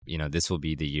this will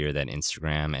be the year that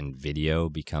Instagram and video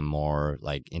become more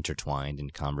like intertwined in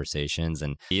conversations.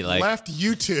 And he left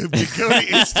YouTube to go to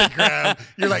Instagram.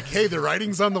 You're like, hey, the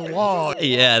writing's on the wall.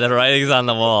 Yeah, the writing's on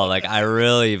the wall. Like, I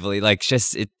really believe, like,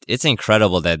 just it's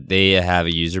incredible that they have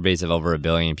a user base of over 1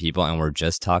 billion people, and we're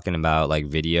just talking about like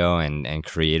video and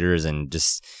creators and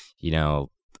just,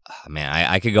 man,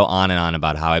 I could go on and on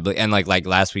about how I believe. And like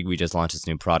last week, we just launched this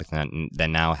new product that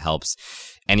now helps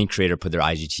any creator put their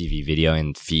IGTV video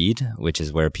in feed, which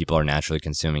is where people are naturally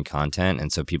consuming content.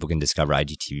 And so people can discover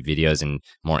IGTV videos in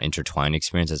more intertwined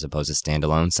experience as opposed to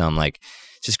standalone. So I'm like,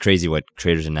 it's just crazy what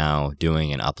creators are now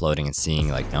doing and uploading and seeing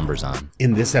like numbers on.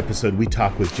 In this episode, we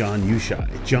talk with Jon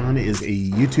Uschi. Jon is a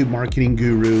YouTube marketing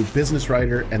guru, business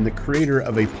writer, and the creator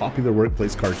of a popular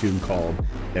workplace cartoon called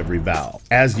Every Val.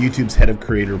 As YouTube's head of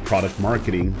creator product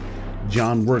marketing,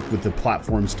 Jon worked with the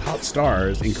platform's top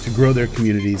stars to grow their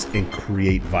communities and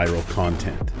create viral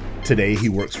content. Today, he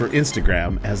works for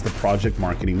Instagram as the project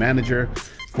marketing manager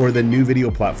for the new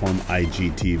video platform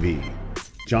IGTV.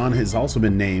 Jon has also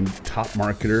been named top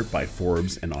marketer by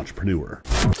Forbes and Entrepreneur.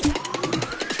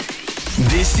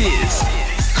 This is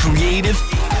Creative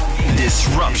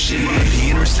Disruption, the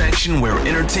intersection where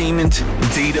entertainment,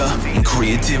 data, and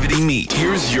creativity meet.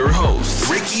 Here's your hosts,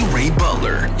 Ricky Ray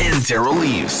Butler and Daryl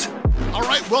Eves. All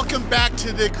right, welcome back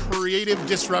to the Creative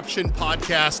Disruption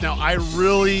podcast. Now, I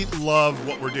really love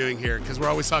what we're doing here because we're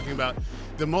always talking about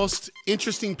the most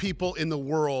interesting people in the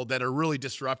world that are really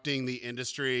disrupting the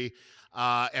industry.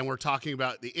 And we're talking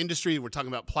about the industry, we're talking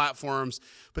about platforms,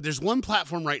 but there's one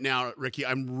platform right now, Ricky,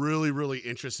 I'm really, really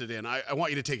interested in. I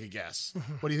want you to take a guess.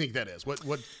 What do you think that is? Which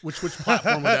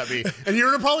platform would that be? And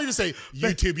you're gonna probably just say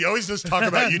YouTube. You always just talk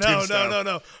about YouTube stuff.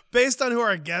 No. Based on who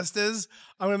our guest is,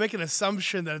 I'm gonna make an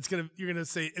assumption that you're gonna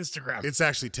say Instagram. It's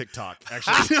actually TikTok.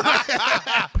 Actually,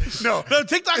 no,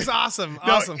 TikTok's awesome.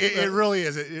 No, awesome. It really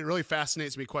is. It really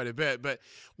fascinates me quite a bit. But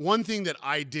one thing that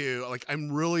I do, like,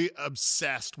 I'm really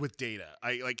obsessed with data.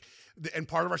 And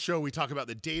part of our show, we talk about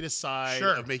the data side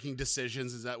of making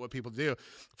decisions. Is that what people do?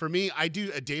 For me, I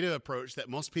do a data approach that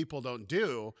most people don't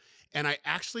do. And I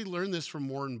actually learned this from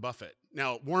Warren Buffett.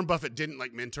 Now, Warren Buffett didn't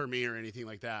like mentor me or anything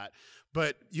like that.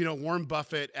 But, Warren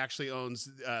Buffett actually owns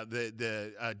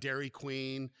the Dairy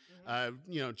Queen,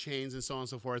 chains and so on and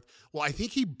so forth. Well, I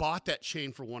think he bought that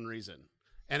chain for one reason.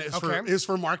 And it was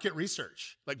for market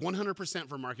research, like 100%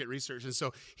 for market research. And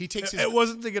so he takes It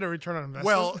wasn't to get a return on investment.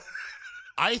 Well,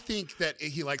 I think that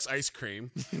he likes ice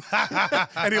cream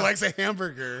and he likes a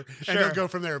hamburger and he'll go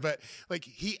from there. But like,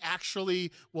 he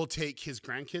actually will take his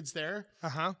grandkids there.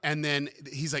 And then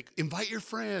he's like, invite your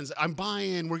friends. I'm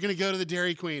buying. We're going to go to the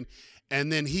Dairy Queen.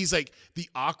 And then he's like the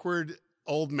awkward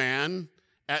old man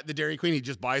at the Dairy Queen. He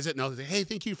just buys it and they'll say, hey,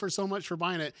 thank you so much for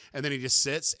buying it. And then he just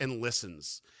sits and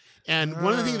listens. And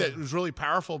one of the things that was really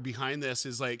powerful behind this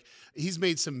is like, he's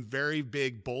made some very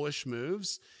big bullish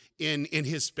moves in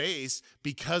his space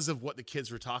because of what the kids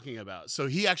were talking about. So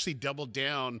he actually doubled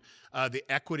down the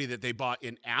equity that they bought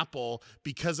in Apple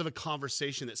because of a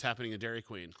conversation that's happening at Dairy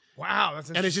Queen. Wow, that's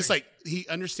interesting. And it's just like, he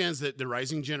understands that the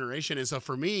rising generation. And so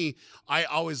for me, I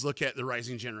always look at the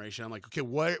rising generation. I'm like, okay,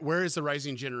 where is the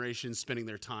rising generation spending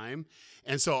their time?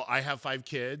 And so I have 5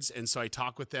 kids. And so I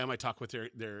talk with them. I talk with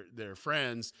their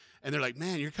friends. And they're like,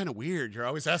 man, you're kind of weird. You're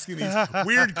always asking these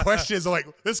weird questions. I'm like,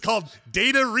 this is called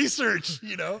data research,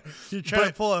 You're trying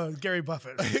to pull a Gary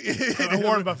Buffett.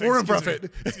 Warren Buffett. Warren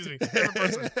Buffett. Excuse me. Different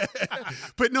person.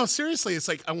 But no, seriously, it's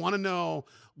like, I want to know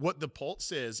what the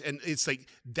pulse is. And it's like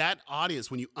that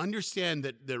audience, when you understand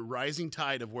that the rising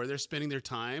tide of where they're spending their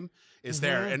time is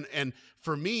there. And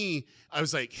for me, I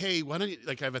was like, hey, why don't you,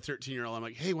 like, I have a 13-year-old. I'm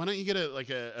like, hey, why don't you get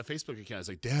a Facebook account? I was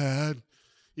like, Dad,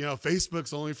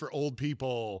 Facebook's only for old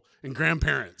people and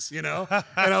grandparents, And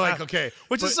I'm like, okay.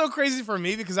 Which is so crazy for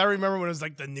me because I remember when it was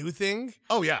like the new thing.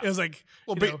 Oh, yeah. It was like,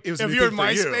 it was a if new you were thing in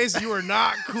for you. MySpace, you were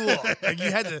not cool. Like you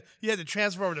had to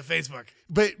transfer over to Facebook.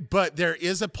 But there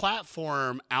is a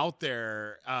platform out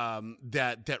there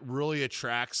that really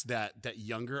attracts that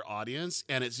younger audience,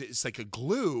 and it's like a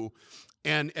glue.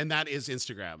 And that is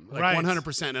Instagram, like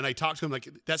 100%. And I talked to them, like,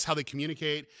 that's how they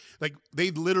communicate. Like,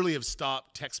 they literally have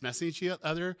stopped text messaging each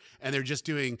other, and they're just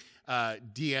doing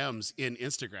DMs in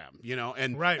Instagram,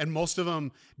 And most of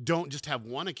them don't just have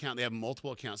one account; they have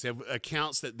multiple accounts. They have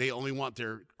accounts that they only want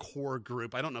their core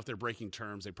group. I don't know if they're breaking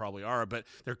terms; they probably are, but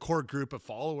their core group of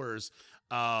followers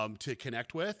to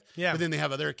connect with. Yeah. But then they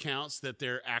have other accounts that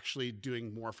they're actually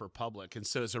doing more for public. And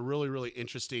so it's a really, really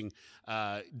interesting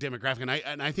demographic.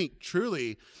 And I think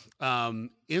truly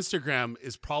Instagram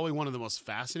is probably one of the most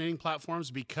fascinating platforms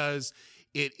because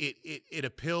it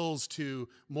appeals to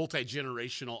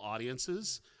multi-generational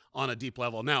audiences. on a deep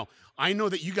level. Now, I know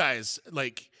that you guys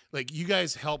like you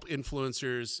guys help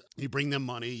influencers. You bring them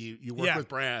money. You work with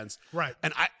brands, right?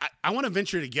 And I want to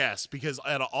venture to guess, because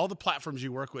out of all the platforms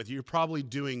you work with, you're probably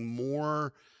doing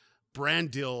more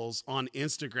brand deals on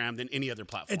Instagram than any other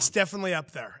platform. It's definitely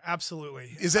up there.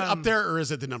 Absolutely. Is it up there, or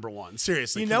is it the number one?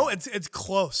 Seriously, it's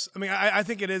close. I mean, I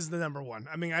think it is the number one.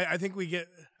 I mean, I think we get.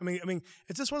 I mean,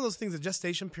 it's just one of those things. The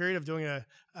gestation period of doing a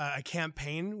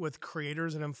campaign with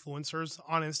creators and influencers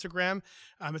on Instagram.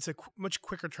 It's a much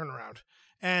quicker turnaround,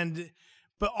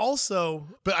 but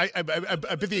I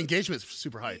bet the engagement's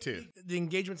super high too. The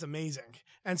engagement's amazing,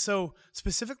 and so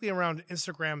specifically around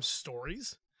Instagram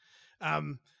stories.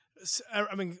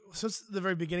 I mean, since the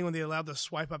very beginning when they allowed the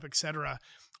swipe up, etc.,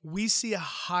 we see a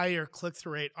higher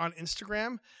click-through rate on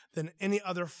Instagram than any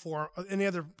other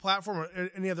platform, or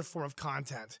any other form of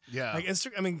content. Yeah, like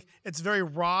Instagram. I mean, it's very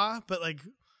raw, but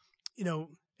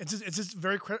it's just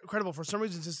very credible. For some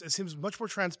reason, it seems much more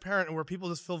transparent, and where people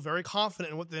just feel very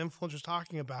confident in what the influencer's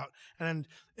talking about. And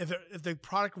if the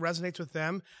product resonates with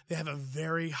them, they have a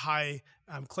very high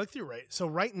click-through rate. So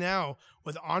right now,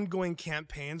 with ongoing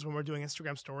campaigns, when we're doing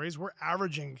Instagram stories, we're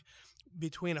averaging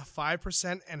between a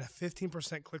 5% and a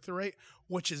 15% click-through rate,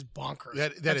 which is bonkers.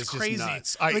 That's is crazy. Just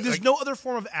nuts. I mean, there's no other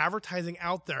form of advertising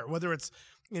out there, whether it's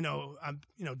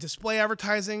display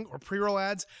advertising or pre-roll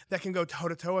ads that can go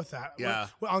toe-to-toe with that. Yeah.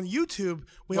 Well, on YouTube,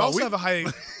 we have a high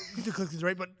click-through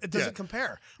rate, but it doesn't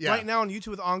compare. Yeah. Right now on YouTube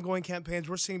with ongoing campaigns,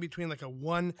 we're seeing between like a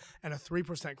 1% and a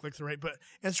 3% click-through rate, but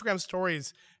Instagram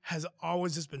Stories has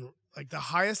always just been like the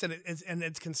highest, and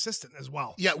it's consistent as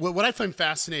well. Yeah, well, what I find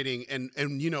fascinating, and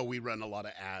we run a lot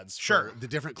of ads for the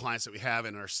different clients that we have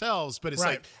and ourselves, but it's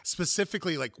like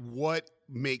specifically like what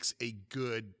makes a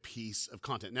good piece of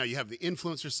content. Now you have the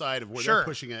influencer side of where they're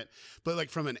pushing it, but like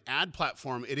from an ad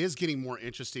platform, it is getting more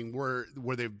interesting where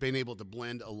they've been able to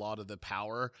blend a lot of the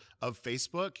power of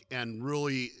Facebook and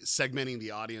really segmenting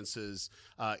the audiences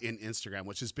in Instagram,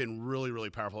 which has been really, really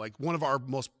powerful. Like one of our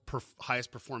most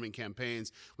highest performing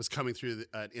campaigns was coming through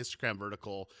an Instagram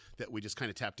vertical that we just kind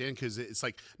of tapped in, because it's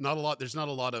like there's not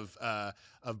a lot of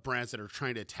brands that are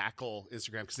trying to tackle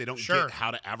Instagram because they don't get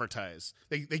how to advertise.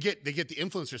 They get the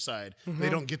influencer side. They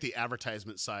don't get the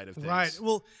advertisement side of things. Right.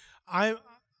 Well,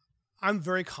 I'm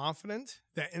very confident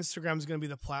that Instagram is going to be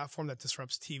the platform that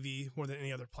disrupts TV more than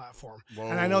any other platform. Whoa,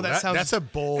 and I know that's a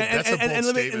bold statement.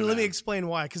 And let me explain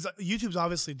why, because YouTube's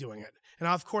obviously doing it, and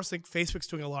of course, like Facebook's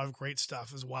doing a lot of great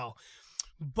stuff as well.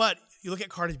 But you look at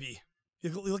Cardi B, you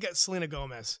look at Selena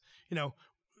Gomez.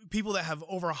 People that have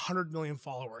over 100 million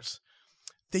followers,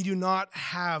 they do not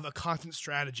have a content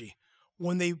strategy.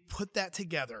 When they put that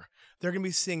together, they're going to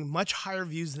be seeing much higher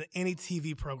views than any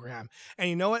TV program. And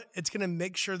you know what? It's going to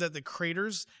make sure that the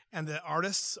creators and the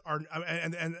artists are,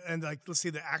 and like, let's see,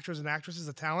 the actors and actresses,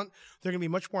 the talent, they're going to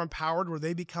be much more empowered, where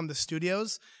they become the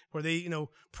studios, where they,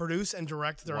 produce and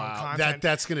direct their own content.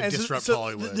 That's going to disrupt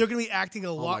Hollywood. They're going to be acting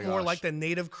a lot more like the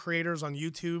native creators on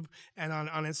YouTube and on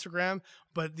Instagram.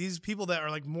 But these people that are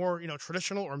like more,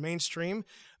 traditional or mainstream,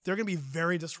 they're going to be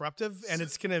very disruptive, and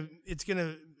it's going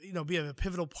to be a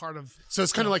pivotal part of. So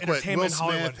it's kind of like what Will Smith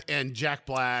Hollywood. and Jack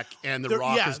Black and The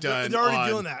Rock has done. They're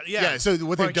already doing that. Yeah. So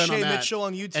what they've done Shay on that, Mitchell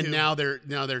on YouTube, and now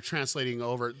they're translating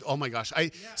over. Oh my gosh!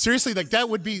 Seriously, like that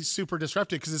would be super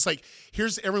disruptive, because it's like,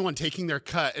 here's everyone taking their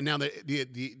cut, and now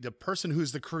the person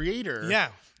who's the creator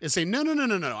is saying no.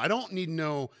 I don't need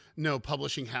no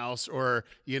publishing house or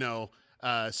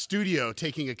studio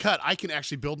taking a cut. I can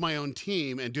actually build my own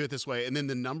team and do it this way. And then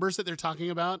the numbers that they're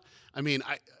talking about, I mean,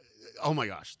 oh my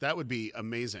gosh, that would be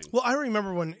amazing. Well, I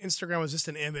remember when Instagram was just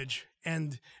an image,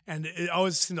 and it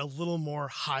always seemed a little more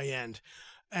high end.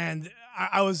 And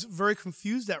I was very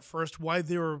confused at first why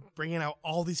they were bringing out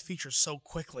all these features so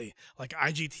quickly, like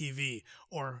IGTV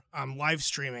or live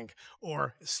streaming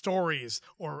or stories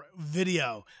or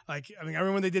video. Like, I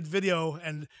remember when they did video,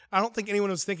 and I don't think anyone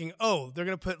was thinking, oh, they're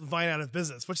going to put Vine out of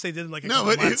business, which they did in like a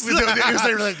couple months.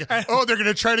 They were like, oh, they're going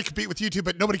to try to compete with YouTube,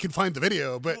 but nobody can find the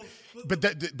video. But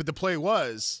the play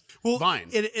was Vine.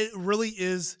 It really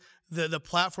is the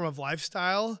platform of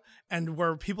lifestyle, and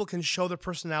where people can show their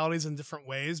personalities in different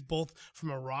ways, both from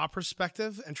a raw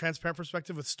perspective and transparent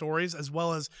perspective with stories, as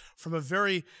well as from a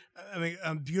very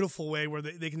beautiful way where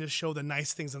they can just show the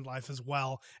nice things in life as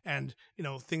well, and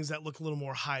things that look a little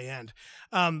more high end.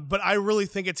 But I really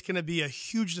think it's going to be a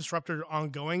huge disruptor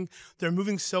ongoing. They're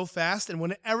moving so fast, and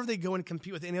whenever they go and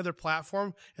compete with any other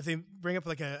platform, if they bring up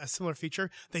like a similar feature,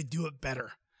 they do it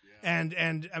better.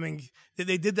 And I mean,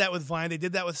 they did that with Vine, they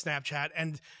did that with Snapchat,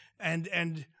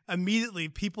 and immediately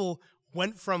people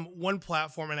went from one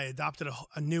platform and they adopted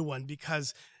a new one,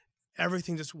 because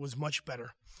everything just was much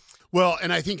better. Well,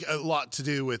 and I think a lot to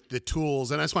do with the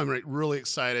tools, and that's why I'm really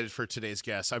excited for today's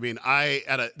guest. I mean,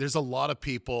 there's a lot of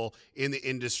people in the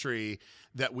industry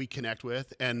that we connect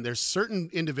with, and there's certain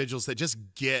individuals that just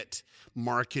get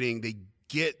marketing, they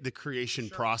get the creation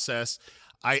process.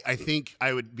 I think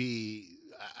I would be,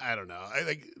 I don't know,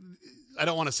 I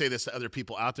don't want to say this to other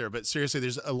people out there, but seriously,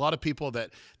 there's a lot of people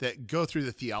that go through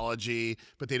the theology,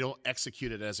 but they don't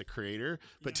execute it as a creator.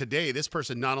 But today, this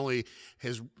person not only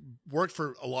has worked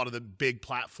for a lot of the big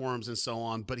platforms and so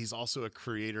on, but he's also a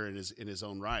creator in his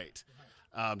own right.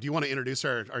 Do you want to introduce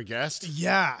our guest?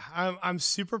 Yeah, I'm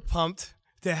super pumped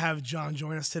to have John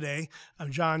join us today.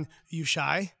 I'm John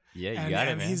Yushai. Yeah, you got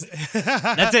it, man.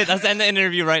 That's it. Let's end the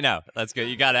interview right now. That's good.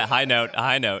 You got it. High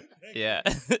note. Yeah.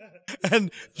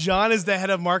 And John is the head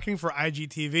of marketing for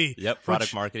IGTV. Yep,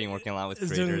 product marketing, working a lot with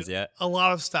creators. Yeah, a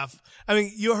lot of stuff. I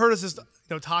mean, you heard us just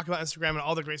talk about Instagram and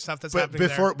all the great stuff that's happening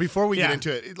there. Before we get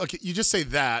into it, look, you just say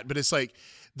that, but it's like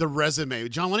the resume.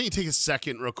 John, why don't you take a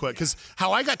second real quick? Because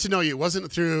how I got to know you wasn't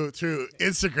through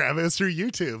Instagram, it was through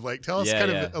YouTube. Like, tell us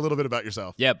of a little bit about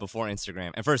yourself. Yeah, before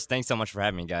Instagram. And first, thanks so much for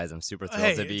having me, guys. I'm super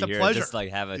thrilled to be here. Pleasure. Just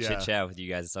like have a chit chat with you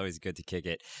guys. It's always good to kick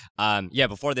it.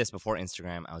 Before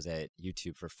Instagram, I was at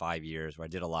YouTube for 5 years where I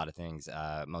did a lot of things.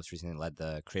 Most recently led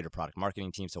the creator product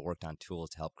marketing team, so worked on tools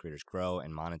to help creators grow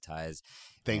and monetize.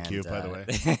 Thank you, by the way.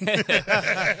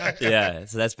 Yeah,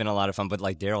 so that's been a lot of fun. But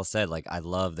like Daryl said, like I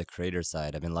love the creator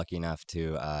side. I've been lucky enough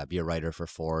to be a writer for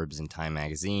Forbes and Time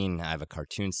Magazine. I have a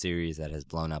cartoon series that has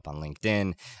blown up on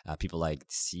LinkedIn. People like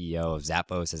the CEO of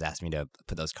Zappos has asked me to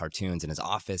put those cartoons in his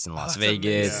office in Las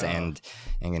Vegas, and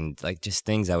like just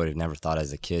things I would have never thought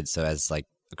as a kid. So as like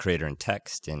a creator in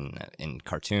text, in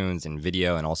cartoons, and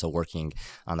video, and also working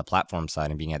on the platform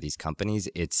side and being at these companies,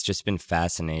 it's just been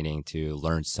fascinating to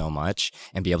learn so much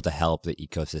and be able to help the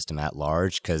ecosystem at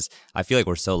large, because I feel like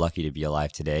we're so lucky to be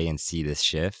alive today and see this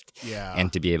shift. Yeah.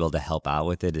 And to be able to help out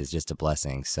with it is just a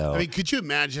blessing. So I mean, could you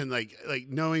imagine like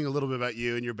knowing a little bit about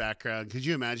you and your background, could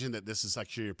you imagine that this is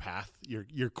actually your path,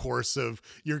 your course of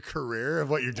your career of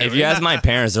what you're doing? If you ask my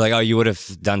parents, they're like, oh, you would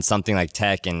have done something like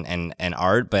tech and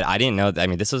art, but I didn't know that. I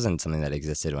mean, this wasn't something that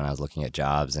existed when I was looking at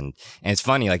jobs. And it's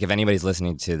funny, like if anybody's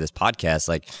listening to this podcast,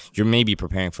 like you're maybe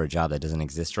preparing for a job that doesn't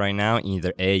exist right now.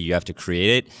 Either A, you have to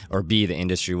create it, or B, the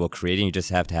industry will create it. You just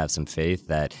have to have some faith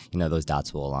that, those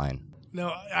dots will align.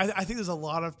 No, I think there's a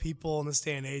lot of people in this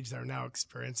day and age that are now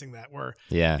experiencing that where,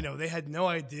 they had no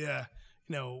idea,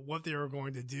 what they were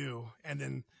going to do. And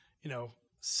then,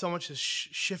 so much has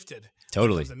shifted.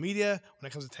 Totally. When it comes to media, when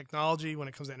it comes to technology, when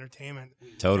it comes to entertainment.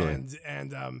 Totally.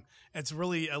 And it's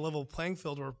really a level playing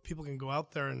field where people can go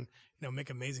out there and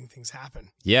make amazing things happen.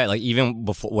 Yeah, like even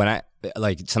before when I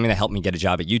something that helped me get a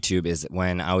job at YouTube is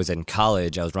when I was in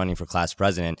college, I was running for class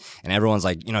president, and everyone's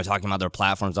like, talking about their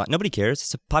platforms. Nobody cares.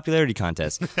 It's a popularity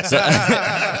contest. So,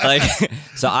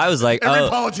 so I was like, every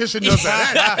politician knows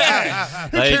that.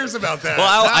 Who cares about that?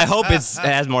 Well, I hope it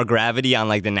has more gravity on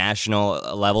like the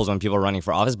national levels when people are running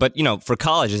for office. But for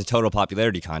college, it's a total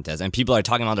popularity contest, and people are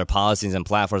talking about their policies and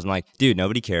platforms. I'm like, dude,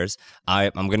 nobody cares.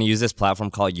 I'm going to use this platform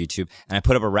called YouTube, and I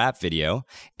put up a rap video,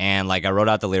 and like I wrote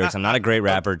out the lyrics. I'm not a great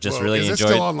rapper, just really enjoyed. Is it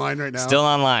still online right now? Still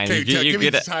online. Okay, give me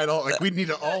the title. Like we need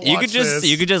to all watch this.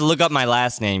 You could just look up my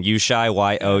last name, Yushai,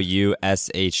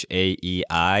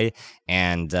 Youshaei,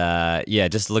 and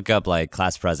just look up like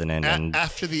class president. And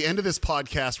after the end of this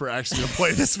podcast, we're actually going to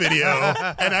play this video,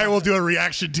 and I will do a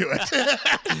reaction to it.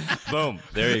 Boom!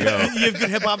 There you go. You have good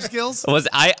hip hop skills?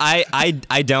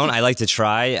 I don't. I like to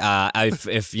try.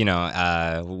 If you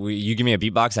give me a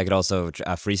beatbox, I could also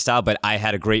freestyle. But I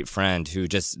had a great friend who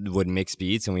just would mix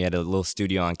beats, and we had a little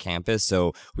studio on campus,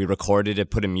 so we recorded it,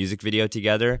 put a music video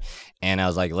together, and I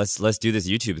was like, let's do this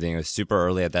YouTube thing. It was super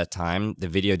early at that time. The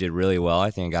video did really well.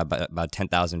 I think it got about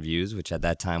 10,000 views, which at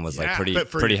that time was like pretty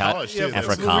hot. And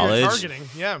for college, targeting.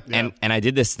 And I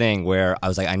did this thing where I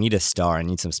was like, I need a star. I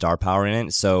need some star power in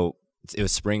it. So it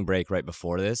was spring break right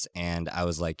before this, and I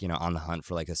was like, on the hunt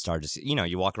for like a star. Just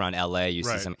you walk around LA, you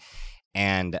see some,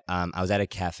 and I was at a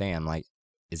cafe. I'm like,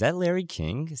 is that Larry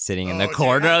King sitting in the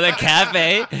corner of the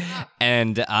cafe?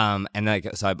 And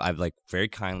like, so I've like very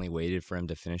kindly waited for him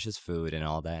to finish his food and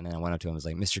all that. And then I went up to him and was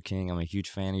like, Mr. King, I'm a huge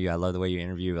fan of you. I love the way you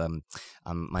interview.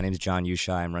 My name is John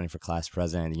Yushai. I'm running for class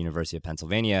president at the University of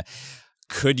Pennsylvania.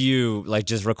 Could you like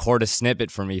just record a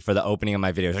snippet for me for the opening of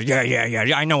my video? Like,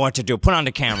 yeah, I know what to do. Put on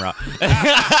the camera.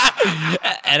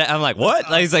 And I'm like, what?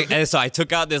 Like, he's like, and so I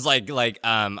took out this like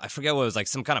I forget what it was, like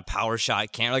some kind of power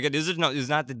shot camera. Like this is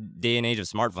not the day and age of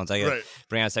smartphones. I gotta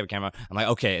bring out this type of camera. I'm like,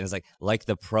 okay, and it's like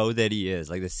the pro that he is,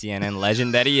 like the CNN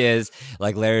legend that he is.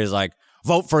 Like Larry's like,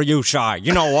 vote for Yushai.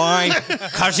 You know why?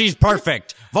 Because he's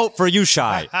perfect. Vote for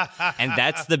Yushai. And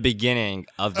that's the beginning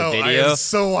of the video. I am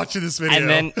so watching this video.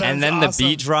 And then the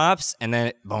beat drops, and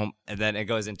then boom, and then it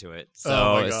goes into it.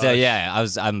 So yeah,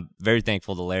 I'm very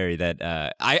thankful to Larry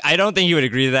that I don't think he would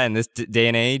agree to that in this day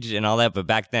and age and all that, but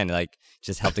back then, like,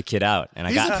 just help the kid out. And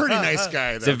he's a pretty nice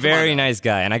guy, though. He's a very nice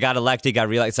guy. And I got elected, got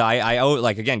reelected. So I owe,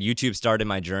 like, again, YouTube started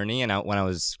my journey. And when I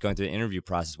was going through the interview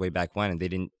process way back when, and they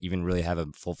didn't even really have a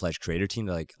full-fledged creator team,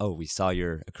 they're like, oh, we saw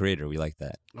you're a creator. We like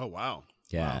that. Oh, wow.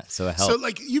 Yeah, wow. So it helped. So,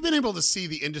 like, you've been able to see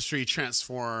the industry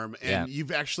transform, and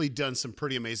you've actually done some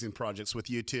pretty amazing projects with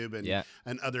YouTube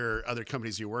and other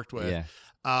companies you worked with. Yeah.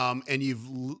 And you've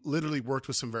literally worked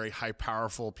with some very high,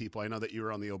 powerful people. I know that you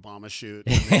were on the Obama shoot.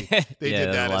 And they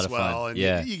did that as well. And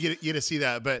you get to see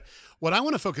that. But what I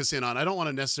want to focus in on, I don't want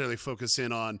to necessarily focus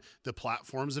in on the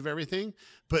platforms of everything,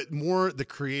 but more the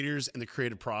creators and the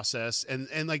creative process and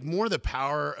like more the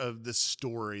power of the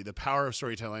story, the power of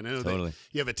storytelling. I know that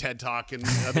you have a TED Talk and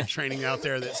other training out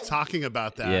there that's talking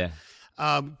about that.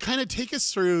 Yeah. Kind of take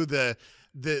us through the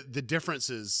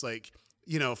differences, like,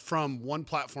 you know, from one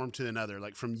platform to another,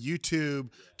 like from YouTube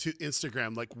to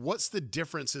Instagram. Like, what's the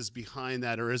differences behind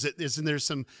that? Or isn't there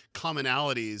some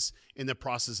commonalities in the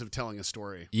process of telling a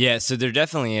story? Yeah, so there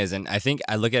definitely is. And I think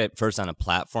I look at it first on a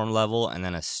platform level and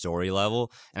then a story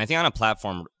level. And I think on a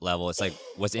platform level, it's like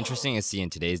what's interesting to see in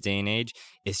today's day and age,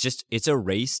 it's a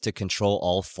race to control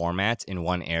all formats in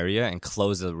one area and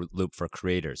close the loop for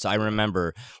creators. So I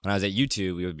remember when I was at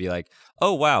YouTube, we would be like,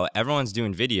 oh, wow, everyone's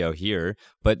doing video here,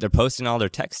 but they're posting all their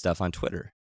tech stuff on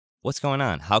Twitter. What's going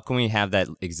on? How can we have that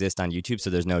exist on YouTube so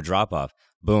there's no drop off?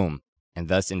 Boom. And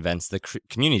thus invents the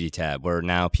community tab where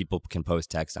now people can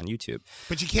post text on YouTube.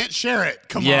 But you can't share it.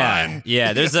 Come on.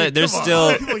 Yeah, there's still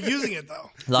a lot of people using it though.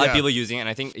 A lot of people using it, and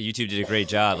I think YouTube did a great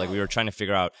job. Like, we were trying to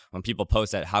figure out when people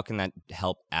post that, how can that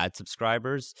help add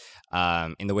subscribers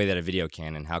in the way that a video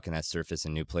can, and how can that surface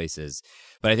in new places.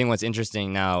 But I think what's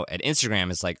interesting now at Instagram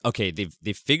is like, okay,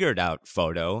 they've figured out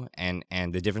photo, and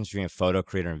the difference between a photo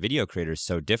creator and video creator is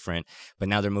so different. But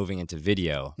now they're moving into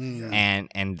video and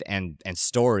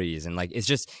stories, and like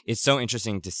it's so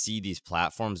interesting to see these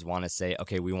platforms want to say,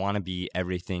 okay, we want to be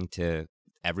everything to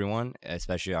everyone,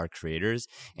 especially our creators,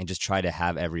 and just try to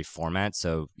have every format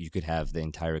so you could have the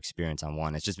entire experience on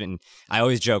one. It's just been, I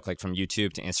always joke, like, from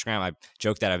YouTube to Instagram, I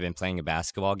joke that I've been playing a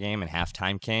basketball game and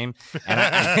halftime came and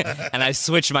I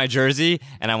switched my jersey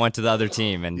and I went to the other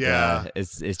team, and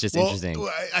it's just interesting.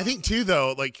 I think too,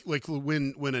 though, like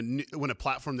when a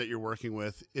platform that you're working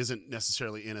with isn't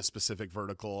necessarily in a specific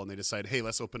vertical and they decide, hey,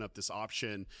 let's open up this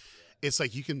option, it's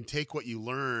like you can take what you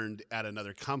learned at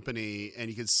another company and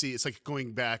you can see it's like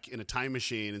going back in a time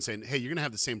machine and saying, hey, you're going to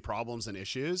have the same problems and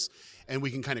issues, and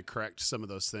we can kind of correct some of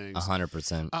those things.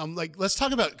 100%. Like, let's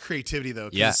talk about creativity,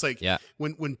 though. It's like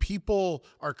when people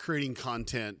are creating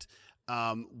content,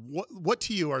 what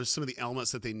to you are some of the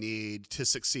elements that they need to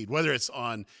succeed, whether it's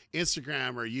on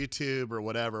Instagram or YouTube or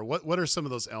whatever? What are some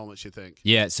of those elements you think?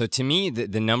 Yeah, so to me,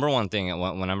 the number one thing,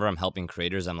 whenever I'm helping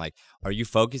creators, I'm like, are you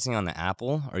focusing on the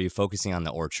apple or are you focusing on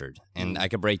the orchard? And I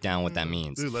could break down what that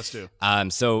means. Ooh, let's do.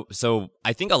 So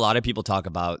I think a lot of people talk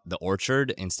about the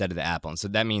orchard instead of the apple. And so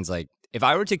that means, like, if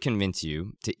I were to convince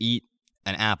you to eat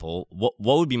an apple, what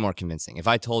would be more convincing? If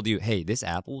I told you, hey, this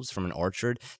apple is from an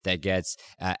orchard that gets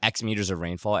X meters of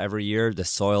rainfall every year, the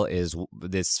soil is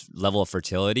this level of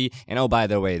fertility, and oh, by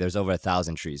the way, there's over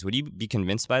 1,000 trees. Would you be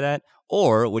convinced by that?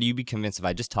 Or would you be convinced if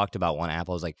I just talked about one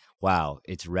apple? I was like, wow,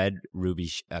 it's red ruby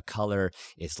color,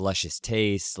 it's luscious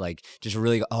taste, like, just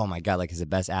really, oh my God, like, it's the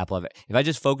best apple ever. If I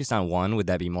just focused on one, would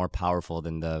that be more powerful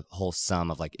than the whole sum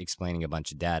of, like, explaining a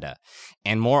bunch of data?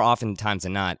 And more often times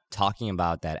than not, talking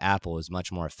about that apple is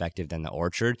much more effective than the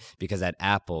orchard, because that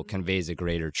apple conveys a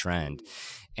greater trend.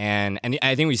 And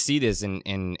I think we see this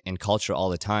in culture all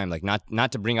the time. Like,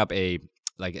 not to bring up a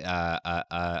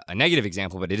negative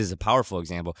example, but it is a powerful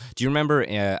example. Do you remember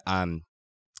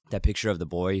that picture of the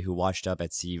boy who washed up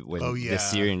at sea with the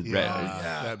Syrian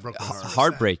that broke my heart.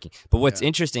 Heartbreaking. But what's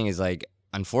interesting is, like,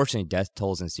 unfortunately, death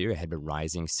tolls in Syria had been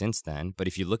rising since then. But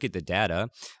if you look at the data,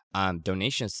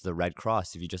 donations to the Red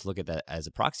Cross, if you just look at that as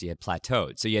a proxy, had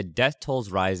plateaued. So you had death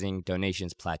tolls rising,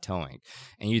 donations plateauing.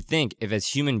 And you'd think, if as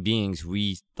human beings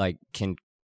we, like, can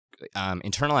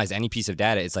internalize any piece of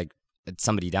data, it's like it's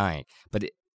somebody dying. But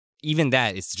even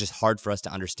that, it's just hard for us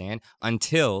to understand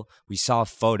until we saw a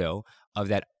photo of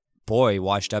that boy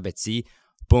washed up at sea.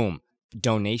 Boom.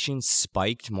 Donations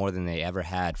spiked more than they ever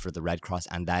had for the Red Cross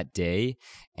on that day.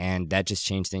 And that just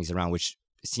changed things around, which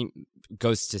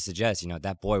goes to suggest, you know,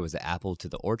 that boy was the apple to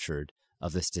the orchard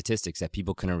of the statistics that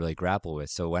people couldn't really grapple with.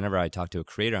 So whenever I talk to a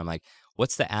creator, I'm like,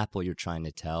 what's the apple you're trying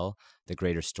to tell the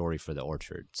greater story for the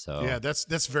orchard? So yeah,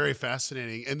 that's very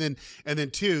fascinating. And then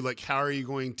too, like, how are you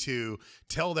going to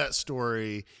tell that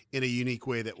story in a unique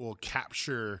way that will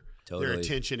capture their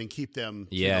attention and keep them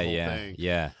through the whole thing?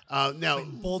 Now,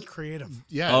 like bold, creative.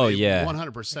 Yeah.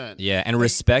 100%. Yeah, and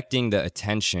respecting the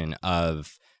attention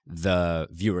of the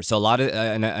viewer. So a lot of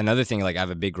another thing, like, I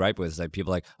have a big gripe with is like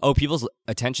people like, oh, people's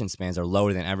attention spans are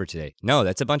lower than ever today. No,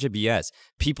 that's a bunch of BS.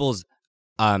 People's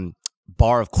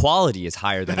bar of quality is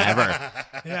higher than ever.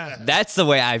 Yeah, that's the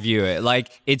way I view it. Like,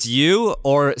 it's you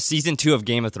or season 2 of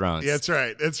Game of Thrones. Yeah, that's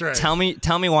right. That's right. Tell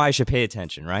me why I should pay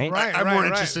attention, right? I'm more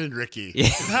interested in Ricky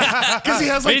because he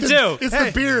has like me too. It's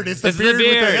the beard. It's the beard.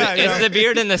 beard. It's the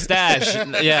beard and the stash.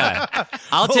 Yeah,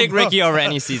 I'll take Ricky over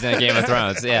any season of Game of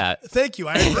Thrones. Yeah. Thank you.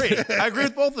 I agree. I agree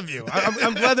with both of you.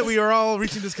 I'm glad that we are all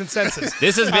reaching this consensus.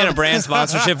 This has been a brand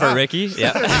sponsorship for Ricky.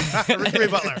 Yeah. Ricky Ray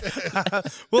Butler.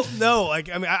 Well, no, like,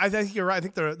 I mean, I think you're right. I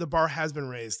think the bar has been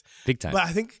raised big time. But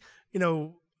I think,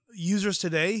 users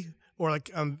today, or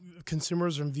like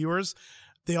consumers and viewers,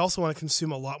 they also want to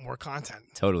consume a lot more content.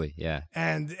 Totally, yeah.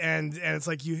 And it's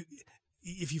like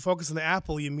if you focus on the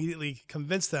apple, you immediately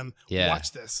convince them,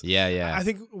 watch this. Yeah. I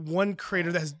think one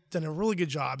creator that has done a really good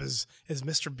job is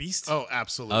Mr. Beast. Oh,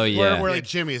 absolutely. Oh, yeah. Where like,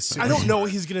 Jimmy is super I don't know smart.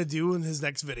 what he's going to do in his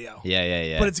next video.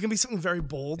 Yeah. But it's going to be something very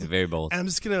bold. Very bold. And I'm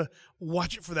just going to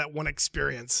watch it for that one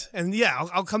experience. And yeah,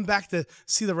 I'll come back to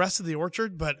see the rest of the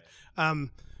orchard. But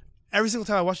every single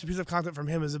time I watch a piece of content from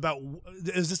him is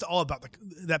just all about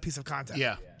that piece of content.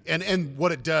 Yeah. And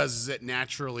what it does is it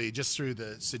naturally, just through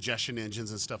the suggestion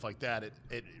engines and stuff like that,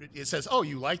 it says, oh,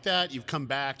 you like that? You've come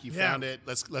back. You found it.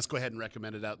 Let's go ahead and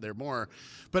recommend it out there more.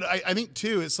 But I think,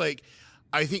 too, it's like,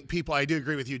 I think people, I do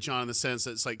agree with you, John, in the sense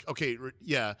that it's like, okay,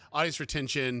 audience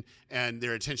retention and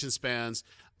their attention spans,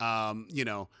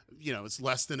 it's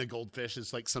less than a goldfish.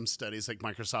 It's like some studies like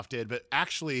Microsoft did, but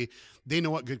actually they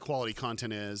know what good quality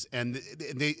content is, and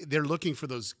they're looking for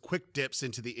those quick dips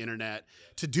into the internet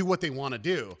to do what they want to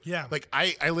do. Yeah. Like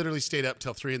I literally stayed up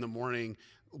till 3 a.m.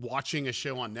 watching a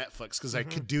show on Netflix because I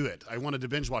could do it. I wanted to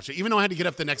binge watch it, even though I had to get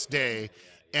up the next day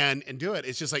and do it.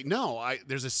 It's just like, no,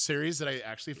 there's a series that I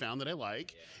actually found that I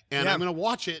like, and I'm going to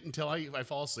watch it until I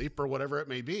fall asleep or whatever it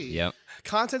may be. Yep.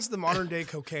 Content's the modern day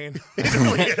cocaine. It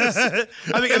really is.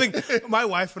 I think my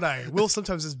wife and I will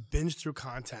sometimes just binge through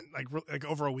content like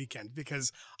over a weekend,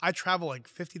 because I travel like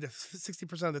 50 to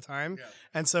 60% of the time. Yeah.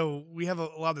 And so we have a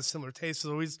lot of the similar tastes.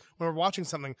 So when we're watching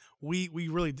something, we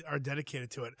really are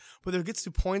dedicated to it. But there gets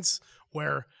to points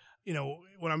where,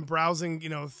 when I'm browsing,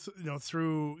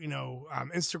 through,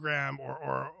 Instagram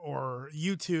or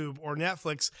YouTube or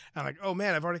Netflix, and I'm like, oh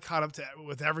man, I've already caught up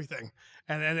with everything.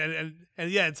 And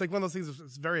yeah, it's like one of those things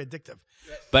that's very addictive.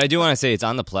 But I do want to say it's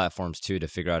on the platforms too to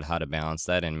figure out how to balance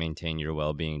that and maintain your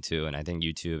well-being too. And I think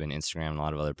YouTube and Instagram and a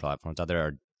lot of other platforms out there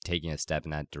are taking a step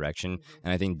in that direction.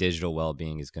 And I think digital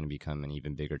well-being is going to become an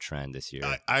even bigger trend this year.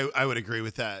 I would agree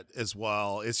with that as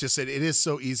well. It's just that it is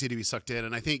so easy to be sucked in.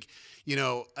 And I think,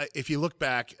 if you look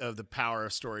back of the power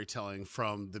of storytelling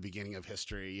from the beginning of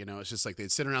history, it's just like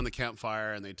they'd sit around the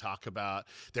campfire and they'd talk about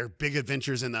their big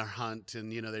adventures in their hunt.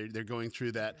 And, they're going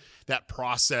through that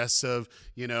process of,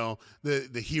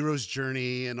 the hero's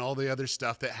journey and all the other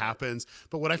stuff that happens.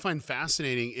 But what I find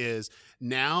fascinating is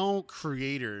now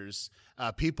creators,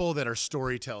 people that are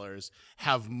storytellers,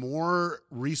 have more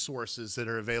resources that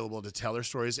are available to tell their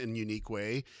stories in a unique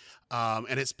way.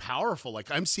 And it's powerful. Like,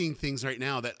 I'm seeing things right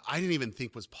now that I didn't even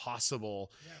think was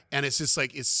possible. Yeah. And it's just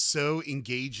like, it's so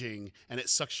engaging and it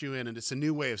sucks you in, and it's a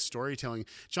new way of storytelling.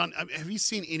 John, have you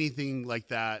seen anything like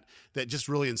that just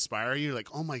really inspire you? Like,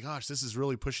 oh my gosh, this is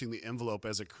really pushing the envelope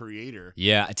as a creator.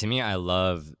 Yeah. To me, I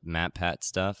love MatPat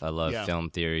stuff. I love film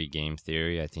theory, game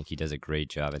theory. I think he does a great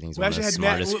job. I think he's one of the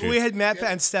smartest. We had MatPat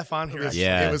and Steph on here.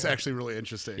 It was actually really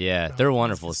interesting. Yeah, they're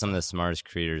wonderful. Some of the smartest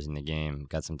creators in the game.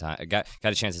 Got some time. Got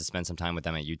a chance to spend some time with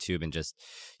them at YouTube, and just,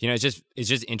 it's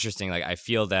just interesting. Like, I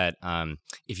feel that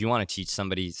if you want to teach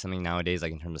somebody something nowadays,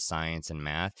 like in terms of science and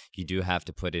math, you do have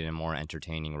to put it in a more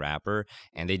entertaining wrapper,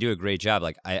 and they do a great job.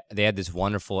 Like, they had this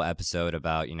wonderful episode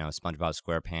about SpongeBob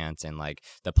SquarePants and like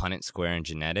the Punnett square and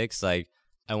genetics. Like,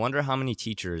 I wonder how many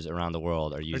teachers around the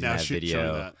world are using that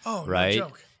video. That. Oh, right? No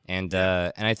joke. And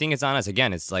I think it's on us.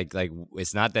 Again, it's like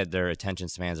it's not that their attention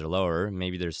spans are lower.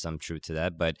 Maybe there's some truth to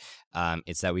that, but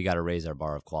it's that we got to raise our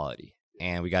bar of quality.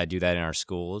 And we got to do that in our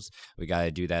schools. We got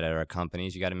to do that at our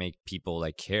companies. You got to make people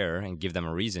like care and give them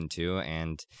a reason to.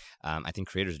 And I think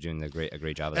creators are doing a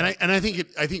great job of that. And I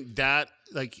think that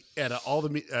like at all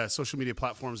the social media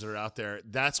platforms that are out there,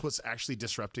 that's what's actually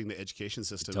disrupting the education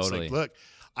system. Totally. It's like, look,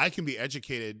 I can be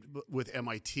educated with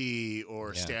MIT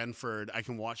or Stanford. I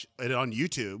can watch it on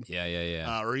YouTube.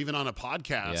 Or even on a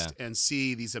podcast and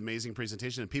see these amazing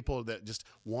presentations. And people that just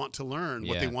want to learn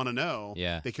what they want to know,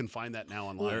 they can find that now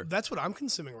online. Well, that's what I'm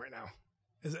consuming right now.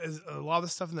 Is a lot of the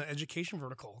stuff in the education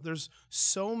vertical. There's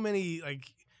so many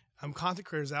content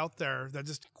creators out there that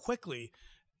just quickly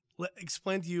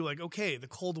explain to you okay, the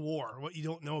Cold War, what you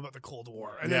don't know about the Cold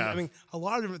War. And then, I mean, a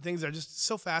lot of different things that are just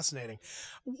so fascinating.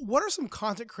 What are some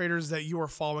content creators that you are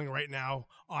following right now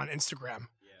on Instagram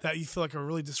that you feel like are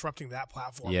really disrupting that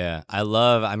platform? Yeah,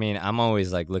 I'm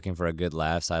always looking for a good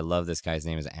laugh. So I love this guy's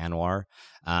name is Anwar.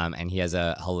 And he has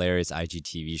a hilarious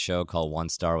IGTV show called One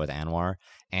Star with Anwar.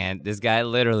 And this guy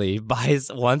literally buys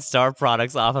 1-star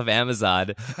products off of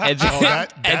Amazon and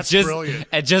brilliant.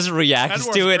 And just reacts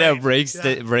Anwar's to it great.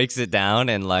 and breaks it down.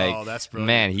 And that's brilliant.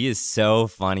 Man, he is so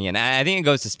funny. And I think it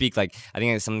goes to speak, I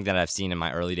think it's something that I've seen in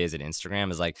my early days at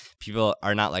Instagram is people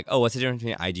are not oh, what's the difference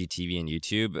between IGTV and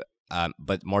YouTube?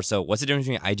 But more so, what's the difference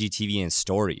between IGTV and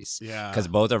stories? Yeah. Because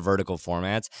both are vertical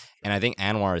formats. And I think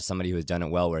Anwar is somebody who has done it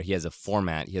well, where he has a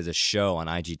format, he has a show on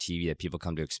IGTV that people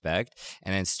come to expect.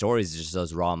 And then stories is just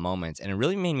those raw moments. And it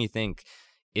really made me think,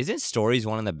 isn't stories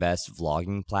one of the best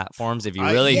vlogging platforms? If you're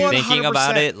really thinking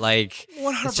about it,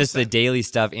 100%. It's just the daily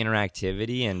stuff,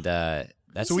 interactivity. And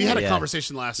that's so we had a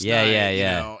conversation last night. You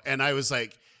know, and I was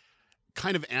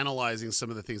kind of analyzing some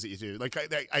of the things that you do. I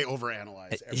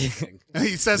overanalyze everything.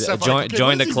 He says stuff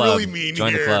join the club. Really mean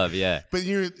join here? the club, yeah. But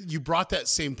you brought that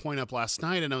same point up last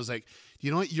night, and I was like, you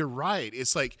know what? You're right.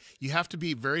 It's you have to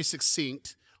be very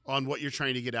succinct on what you're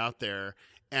trying to get out there,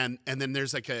 and then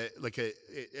there's a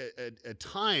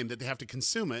time that they have to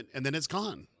consume it, and then it's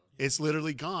gone. It's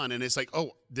literally gone, and it's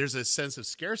there's a sense of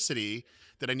scarcity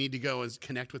that I need to go and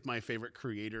connect with my favorite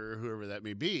creator or whoever that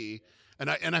may be.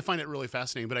 And I find it really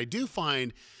fascinating, but I do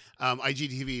find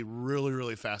IGTV really,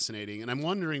 really fascinating. And I'm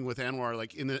wondering with Anwar,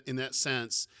 in that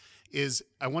sense,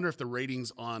 I wonder if the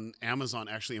ratings on Amazon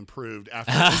actually improved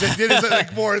after. Is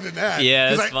it more than that?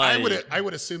 Yeah, that's funny. I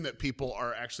would assume that people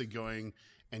are actually going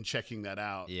and checking that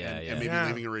out. And maybe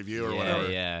leaving a review or whatever.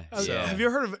 Have you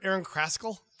ever heard of Aaron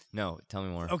Kraskell? No, tell me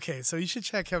more. Okay, so you should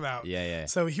check him out. Yeah.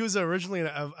 So he was originally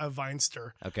a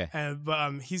Vinester. Okay.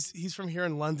 But he's from here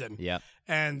in London. Yeah.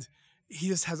 And he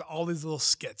just has all these little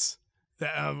skits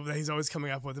that he's always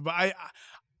coming up with. But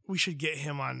we should get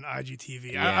him on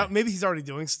IGTV. Yeah. Maybe he's already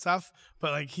doing stuff,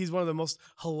 but he's one of the most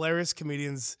hilarious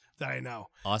comedians that I know.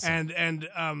 Awesome. And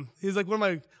he's one of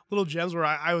my little gems where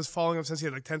I was following him since he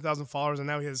had 10,000 followers, and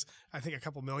now he has, I think, a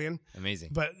couple million.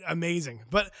 Amazing. But amazing.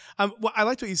 But I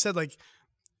liked what you said.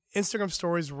 Instagram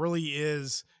stories really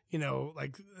is,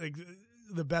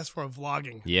 the best form of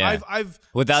vlogging. Yeah. I've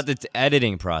without the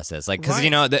editing process, because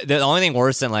Right. the only thing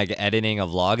worse than editing a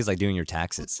vlog is doing your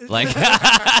taxes. Some people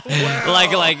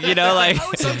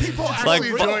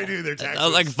actually enjoy doing their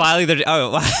taxes. Filing their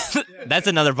that's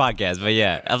another podcast. But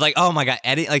yeah, I was oh my god,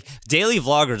 daily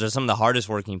vloggers are some of the hardest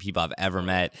working people I've ever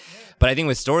met. But I think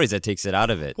with stories that takes it out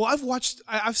of it. Well,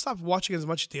 I've stopped watching as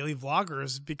much daily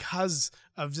vloggers because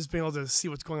of just being able to see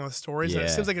what's going on with stories. And it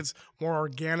seems like it's more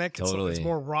organic. Totally. It's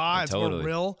more raw. It's more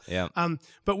real. Yeah.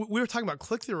 But we were talking about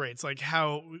click-through rates,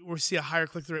 how we see a higher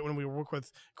click-through rate when we work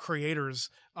with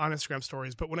creators on Instagram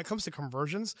stories. But when it comes to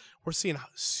conversions, we're seeing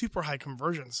super high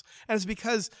conversions. And it's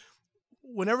because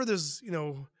whenever there's,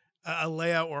 a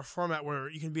layout or a format where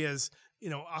you can be as,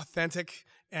 authentic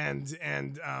and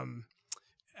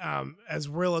as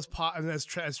real as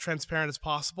as transparent as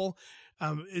possible,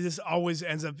 it just always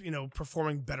ends up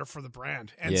performing better for the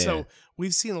brand. And so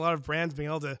we've seen a lot of brands being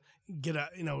able to get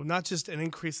not just an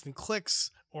increase in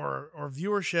clicks or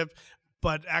viewership,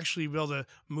 but actually be able to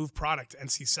move product and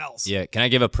see sales. Yeah. Can I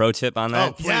give a pro tip on that?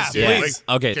 Oh, please. Yeah, do. please.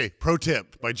 Okay. Pro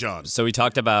tip by John. So we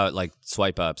talked about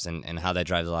swipe ups and how that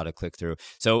drives a lot of click through.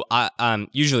 So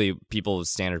usually people's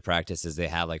standard practice is they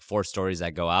have 4 stories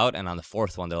that go out, and on the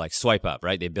 4th one they're swipe up,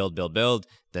 right? They build,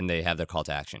 then they have their call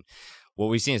to action. What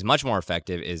we've seen is much more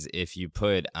effective is if you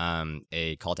put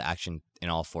a call to action in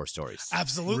all 4 stories.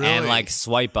 Absolutely. And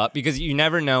swipe up, because you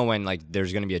never know when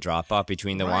there's going to be a drop off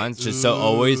between the ones. Just so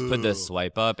always put the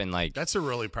swipe up and that's a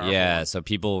really powerful one. So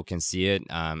people can see it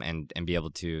and be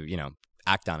able to,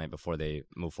 act on it before they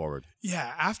move forward.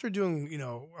 Yeah. After doing,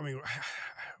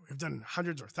 we've done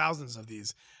hundreds or thousands of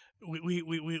these.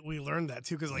 We learned that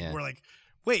too, because we're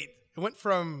wait, it went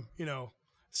from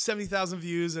 70,000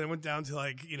 views and it went down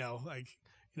to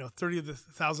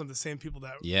 30,000 of the same people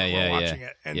that were watching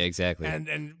it. And, exactly.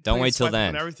 And don't wait till then.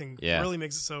 And everything really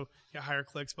makes it so higher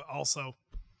clicks, but also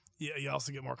you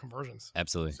also get more conversions.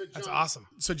 Absolutely. So John, That's awesome.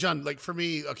 So John, like for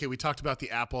me, okay, we talked about the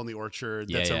apple and the orchard.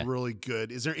 That's Yeah. a really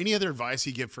good. Is there any other advice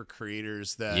you give for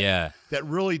creators that Yeah. that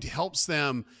really helps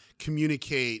them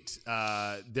communicate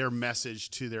their message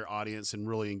to their audience and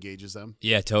really engages them?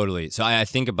 Yeah, totally. So I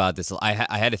think about this. I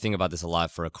had to think about this a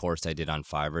lot for a course I did on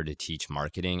Fiverr to teach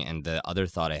marketing. And the other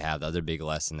thought I have, the other big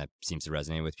lesson that seems to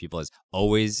resonate with people is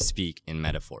always speak in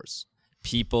metaphors.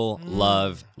 People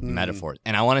love metaphors.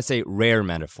 And I want to say rare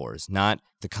metaphors, not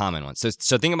the common ones.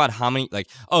 So think about how many, like,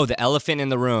 oh, the elephant in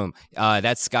the room,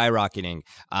 that's skyrocketing.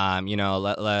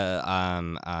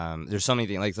 There's so many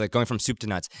things, like going from soup to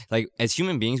nuts. Like, as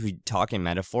human beings, we talk in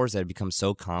metaphors that have become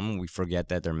so common, we forget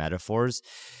that they're metaphors.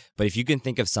 But if you can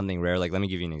think of something rare, like, let me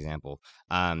give you an example.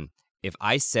 If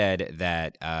I said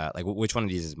that, like, which one of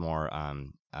these is more,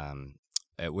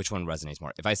 which one resonates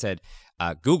more? If I said,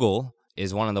 Google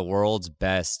is one of the world's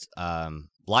best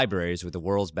libraries with the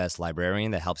world's best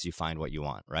librarian that helps you find what you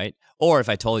want, right? Or if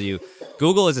I told you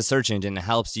Google is a search engine that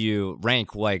helps you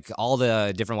rank like all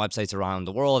the different websites around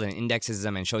the world and indexes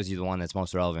them and shows you the one that's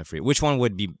most relevant for you. Which one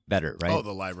would be better, right? Oh,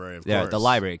 the library, of course. The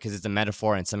library, because it's a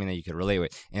metaphor and something that you could relate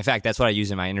with. In fact, that's what I use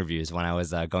in my interviews when I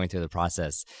was going through the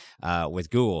process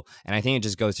with Google. And I think it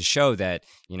just goes to show that,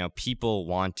 you know, people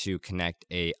want to connect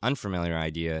a unfamiliar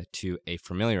idea to a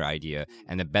familiar idea.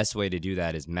 And the best way to do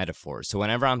that is metaphors. So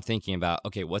whenever I'm thinking about,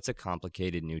 okay, what's a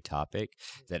complicated new topic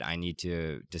that I need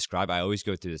to describe, I always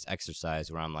go through this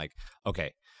exercise where I'm like,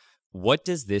 okay, what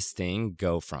does this thing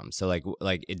go from? So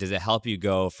does it help you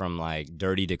go from like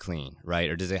dirty to clean, right?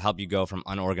 Or does it help you go from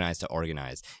unorganized to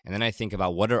organized? And then I think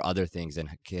about what are other things that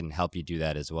can help you do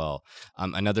that as well.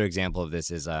 Another example of this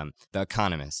is The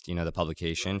Economist, you know, the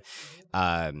publication,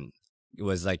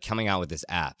 was like coming out with this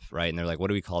app, right? And they're like, what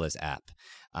do we call this app?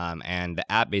 And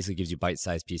the app basically gives you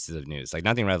bite-sized pieces of news, like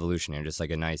nothing revolutionary, just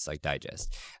like a nice like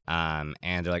digest. And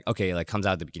they're like, okay, like comes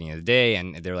out at the beginning of the day,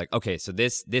 and they're like, okay, so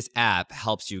this app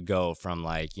helps you go from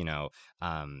like, you know,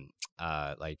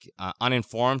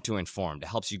 uninformed to informed. It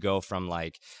helps you go from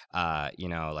like, you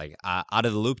know, like out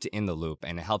of the loop to in the loop,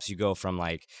 and it helps you go from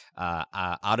like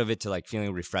out of it to like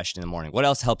feeling refreshed in the morning. What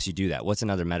else helps you do that? What's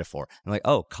another metaphor? And like,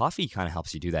 oh, coffee kind of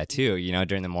helps you do that too, you know,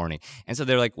 during the morning. And so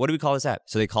they're like, what do we call this app?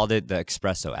 So they called it the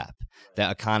Espresso app, the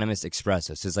Economist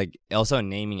Espresso. So it's like also a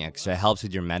naming extra. It helps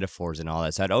with your metaphors and all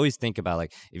that. So I'd always think about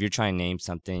like, if you're trying to name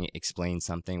something, explain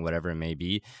something, whatever it may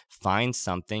be, find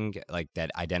something like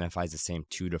that identifies the same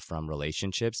to from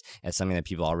relationships as something that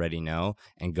people already know,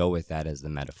 and go with that as the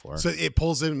metaphor. So it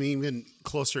pulls them even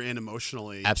closer in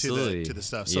emotionally Absolutely. to the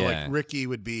stuff. So like Ricky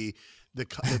would be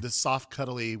the soft,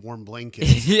 cuddly, warm blanket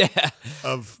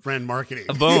of brand marketing.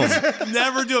 Boom.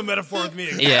 Never do a metaphor with me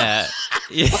again. Yeah.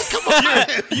 Come on.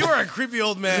 You are a creepy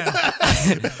old man.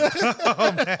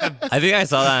 Oh, man. I think I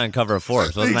saw that on the cover of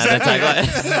Forbes. Wasn't that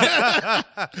tagline?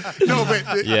 No, but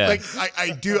like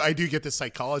I do get the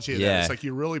psychology of that. It's like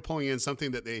you're really pulling in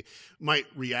something that they might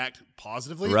react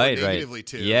positively or negatively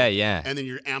to. Yeah. And then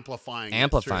you're amplifying.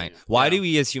 Why do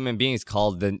we as human beings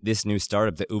call this new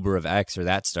startup the Uber of X, or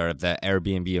that startup the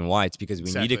Airbnb and Y? It's because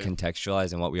we need to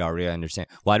contextualize in what we already understand.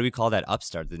 Why do we call that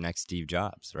upstart the next Steve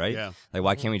Jobs, right? Yeah. Like,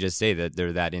 why can't we just say that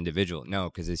they're that individual? No,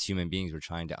 because as human beings, we're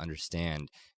trying to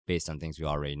understand based on things we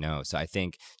already know. So I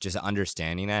think just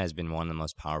understanding that has been one of the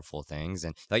most powerful things.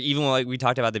 And like, even like we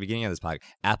talked about at the beginning of this podcast,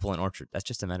 apple and orchard, that's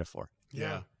just a metaphor.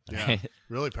 Yeah.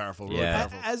 Really powerful. Really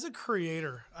powerful. As a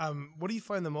creator, what do you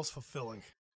find the most fulfilling?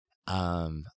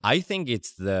 I think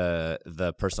it's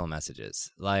the personal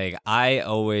messages. Like, I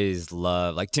always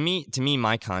love, like, to me,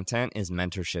 my content is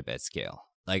mentorship at scale.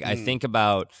 Like, I think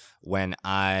about when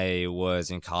I was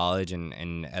in college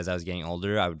and as I was getting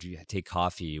older, I would take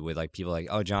coffee with like people like,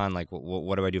 oh, John, like,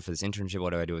 what do I do for this internship? What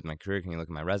do I do with my career? Can you look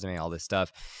at my resume? All this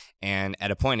stuff. And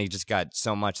at a point, it just got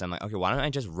so much that I'm like, okay, why don't I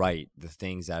just write the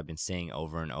things that I've been saying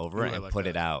over and over and put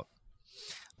it out?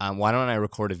 Why don't I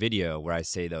record a video where I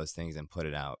say those things and put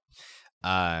it out?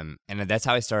 And that's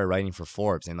how I started writing for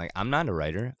Forbes. And like, I'm not a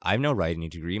writer. I have no writing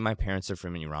degree. My parents are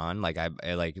from Iran. Like,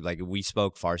 like we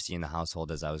spoke Farsi in the household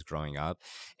as I was growing up.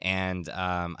 And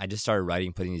I just started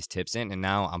writing, putting these tips in. And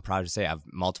now I'm proud to say I have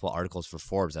multiple articles for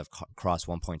Forbes. I've crossed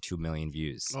 1.2 million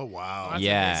views. Oh, wow. That's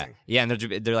amazing. Yeah.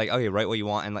 And they're like, okay, write what you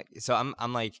want. And like, so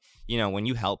I'm like, you know, when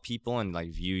you help people and like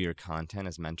view your content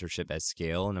as mentorship at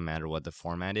scale, no matter what the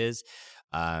format is,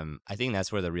 I think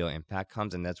that's where the real impact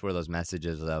comes, and that's where those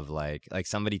messages of like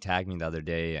somebody tagged me the other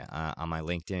day on my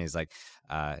LinkedIn is like,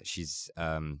 she's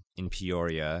in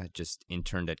Peoria, just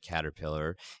interned at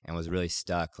Caterpillar, and was really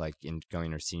stuck like in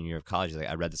going her senior year of college. Like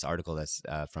I read this article that's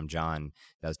from John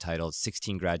that was titled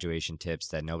 16 graduation tips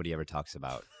that nobody ever talks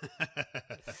about.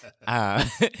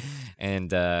 And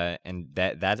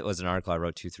that was an article I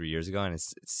wrote 2-3 years ago, and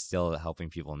it's still helping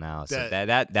people now. So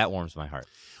that warms my heart.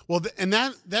 Well, and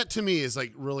that to me is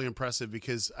like really impressive,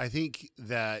 because I think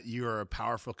that you are a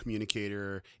powerful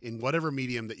communicator in whatever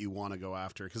medium that you want to go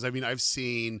after. Because I mean, I've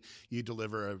seen you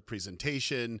deliver a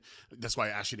presentation. That's why I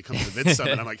asked you to come to the Vid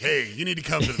Summit. I'm like, hey, you need to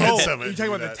come to the Vid Summit. You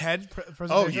talking about the TED presentation?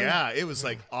 Oh yeah, it was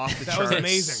like off the that charts. was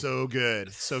amazing. So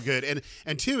good.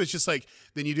 And two, it's just like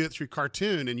then you do it through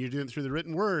cartoon, and you're doing it through the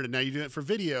written word, and now you're doing it for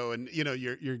video, and you know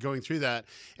you're going through that.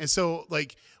 And so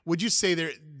like, would you say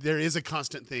there is a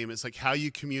constant theme? It's like how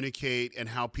you communicate and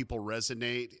how people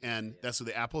resonate, and that's with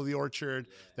the apple of the orchard.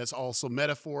 That's also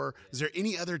metaphor. Is there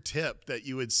any other tip that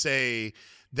you would say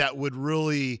that would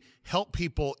really help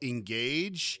people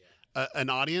engage an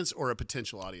audience or a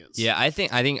potential audience? Yeah, I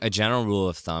think a general rule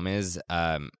of thumb is,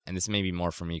 and this may be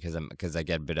more for me because I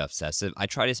get a bit obsessive. I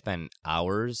try to spend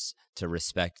hours to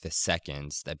respect the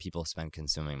seconds that people spend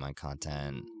consuming my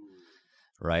content.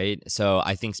 Right? So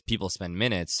I think people spend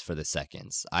minutes for the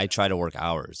seconds. I try to work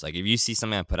hours. Like if you see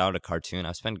something I put out a cartoon,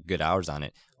 I've spent good hours on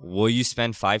it. Will you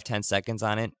spend 5-10 seconds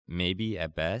on it? Maybe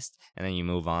at best. And then you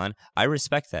move on. I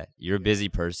respect that. You're a busy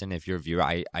person. If you're a viewer,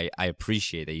 I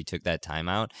appreciate that you took that time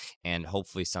out, and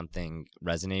hopefully something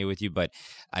resonated with you. But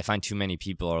I find too many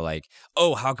people are like,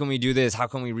 oh, how can we do this? How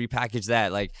can we repackage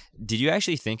that? Like, did you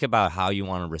actually think about how you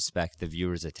want to respect the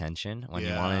viewer's attention when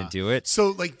you want to do it?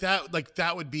 So like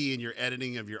that would be in your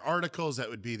editing of your articles. That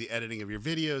would be the editing of your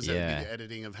videos. That would be the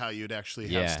editing of how you'd actually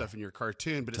have stuff in your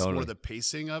cartoon. But it's more the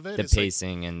pacing of it. The it's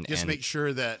pacing like, just make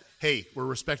sure that, hey, we're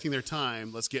respecting their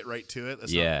time. Let's get right to it.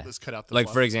 Let's cut out the like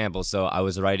fluff. For example, so I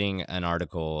was writing an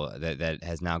article that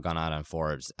has now gone out on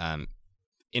Forbes.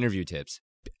 Interview tips.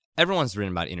 Everyone's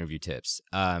written about interview tips.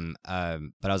 But I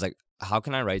was like, how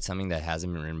can I write something that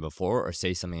hasn't been written before, or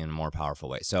say something in a more powerful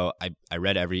way? So I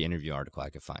read every interview article I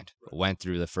could find, went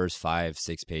through the first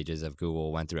 5-6 pages of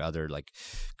Google, went through other like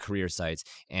career sites,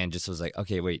 and just was like,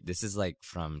 okay, wait, this is like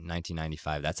from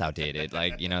 1995. That's outdated.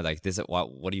 Like, you know, like this,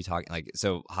 what are you talking? Like,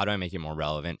 so how do I make it more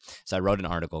relevant? So I wrote an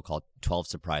article called 12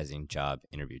 Surprising Job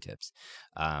Interview Tips,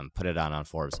 put it on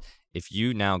Forbes. If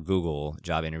you now Google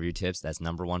job interview tips, that's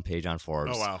 #1 page on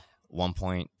Forbes. Oh, wow.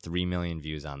 1.3 million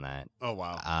views on that. Oh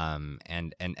wow.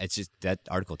 And it's just, that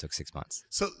article took 6 months.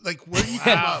 So like, where do you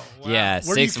come up? Yeah,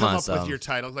 where do you 6 come months up with your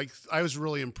title? Like, I was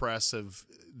really impressed of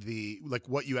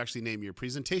what you actually name your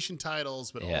presentation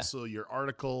titles, but also your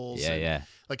articles. Yeah.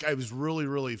 Like, I was really,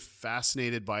 really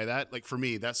fascinated by that. Like for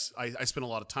me, that's I spend a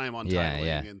lot of time on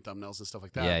titling and thumbnails and stuff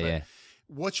like that. But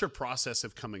what's your process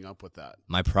of coming up with that?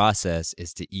 My process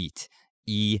is to eat.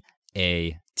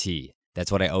 EAT. That's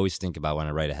what I always think about when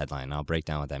I write a headline, and I'll break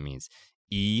down what that means.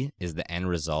 E is the end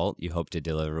result you hope to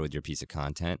deliver with your piece of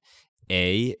content.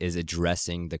 A is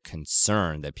addressing the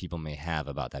concern that people may have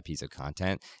about that piece of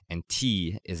content. And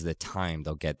T is the time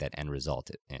they'll get that end result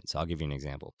in. So I'll give you an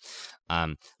example.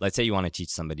 Let's say you want to teach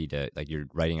somebody you're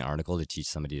writing an article to teach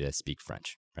somebody to speak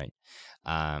French, right?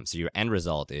 So your end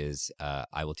result is,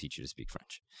 I will teach you to speak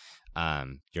French.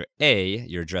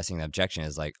 You're addressing the objection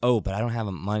is like, oh, but I don't have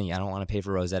money. I don't want to pay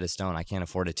for Rosetta Stone. I can't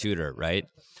afford a tutor, right?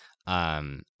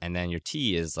 And then your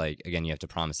T is like, again, you have to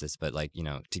promise this, but like, you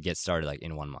know, to get started like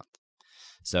in 1 month.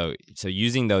 So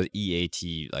using those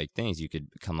EAT like things, you could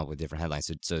come up with different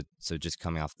headlines. So just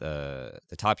coming off the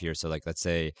top here. So like, let's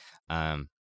say,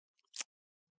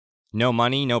 no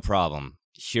money, no problem.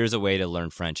 Here's a way to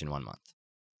learn French in 1 month.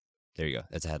 There you go.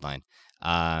 That's a headline.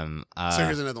 So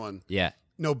here's another one. Yeah.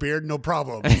 No beard, no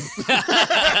problem.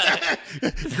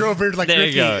 Grow a beard like There you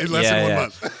Ricky go. in less than 1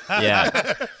 month.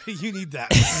 Yeah. You need that.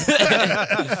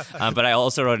 But I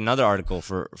also wrote another article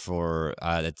for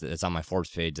that's on my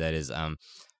Forbes page that is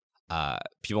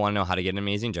people want to know how to get an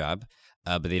amazing job,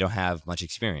 but they don't have much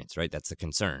experience, right? That's the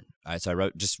concern. So I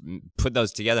wrote, just put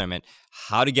those together. I meant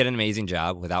how to get an amazing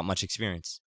job without much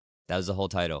experience. That was the whole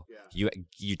title. Yeah.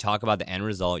 You talk about the end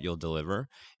result you'll deliver,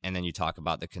 and then you talk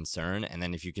about the concern, and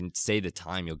then if you can say the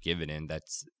time you'll give it in,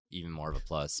 that's even more of a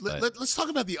plus. Let's talk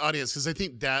about the audience, because I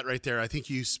think that right there, I think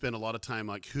you spend a lot of time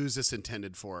like, who's this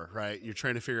intended for, right? You're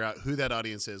trying to figure out who that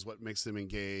audience is, what makes them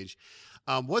engage.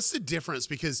 What's the difference?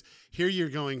 Because here you're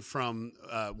going from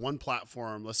one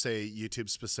platform, let's say YouTube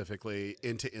specifically,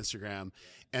 into Instagram,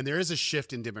 and there is a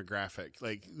shift in demographic.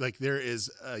 Like there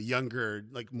is a younger,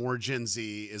 like more Gen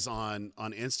Z is on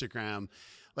Instagram.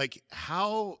 like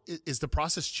how is the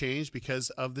process changed because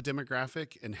of the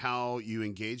demographic and how you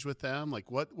engage with them? Like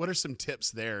what are some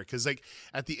tips there? Because like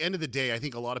at the end of the day, I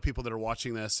think a lot of people that are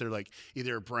watching this, they're like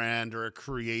either a brand or a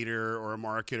creator or a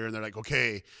marketer, and they're like,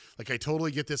 okay, like I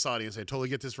totally get this audience, I totally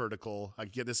get this vertical, I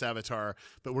get this avatar,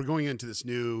 but we're going into this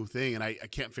new thing and I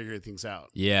can't figure things out.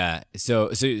 Yeah.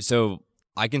 So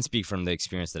I can speak from the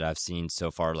experience that I've seen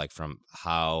so far, like from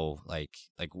how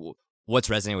what's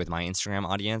resonating with my Instagram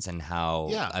audience and how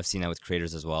I've seen that with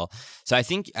creators as well. So I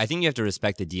think you have to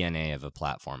respect the DNA of a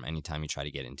platform anytime you try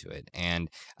to get into it. And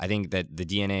I think that the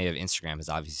DNA of Instagram has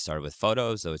obviously started with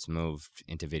photos, so it's moved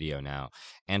into video now.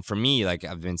 And for me, like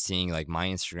I've been seeing like my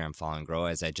Instagram following grow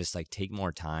as I just like take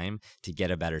more time to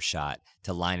get a better shot,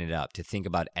 to line it up, to think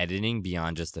about editing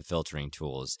beyond just the filtering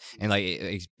tools, and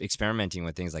like experimenting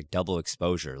with things like double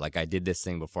exposure. Like I did this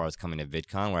thing before I was coming to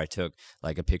VidCon where I took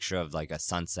like a picture of like a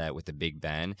sunset with the Big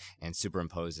Ben and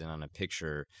superimposed it on a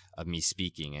picture of me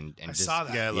speaking, and I just saw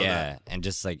that. Yeah, I love that. and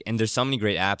just like, and there's so many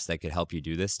great apps that could help you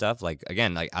do this stuff. Like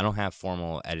again, like I don't have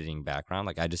formal editing background.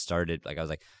 Like I just started, like I was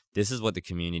like, this is what the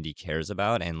community cares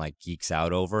about and like geeks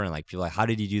out over, and like people are like, how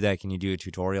did you do that? Can you do a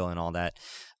tutorial and all that?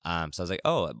 So I was like,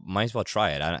 oh, might as well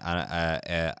try it.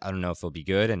 I don't know if it'll be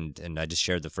good, and I just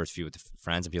shared the first few with the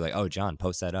friends and be like, oh, John,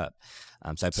 post that up.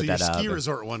 So I put that up. Ski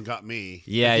resort one got me.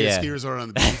 Yeah, like yeah. Ski resort on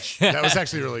the beach. That was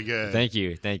actually really good. Thank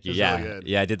you. Yeah, really good.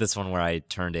 Yeah. I did this one where I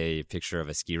turned a picture of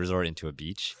a ski resort into a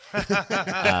beach.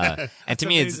 And to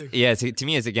me, it's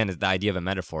again, it's the idea of a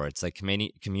metaphor. It's like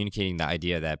communicating the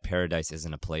idea that paradise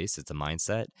isn't a place; it's a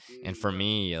mindset. And for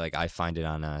me, like I find it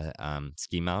on a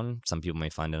ski mountain. Some people may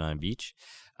find it on a beach.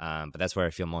 But that's where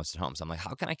I feel most at home. So I'm like,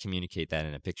 how can I communicate that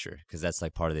in a picture? Because that's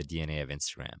like part of the DNA of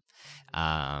Instagram.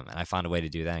 And I found a way to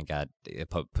do that and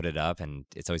put it up. And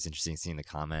it's always interesting seeing the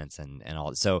comments and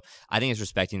all. So I think it's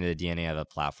respecting the DNA of a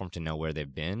platform to know where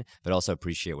they've been, but also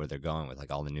appreciate where they're going with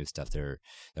like all the new stuff that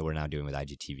we're now doing with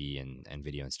IGTV and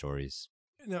video and stories.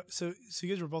 No, so you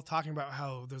guys were both talking about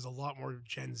how there's a lot more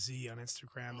Gen Z on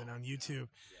Instagram than on YouTube.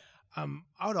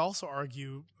 I would also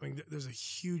argue, I mean, there's a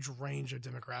huge range of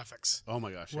demographics. Oh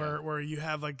my gosh! Where you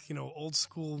have like old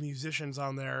school musicians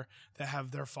on there that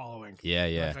have their following.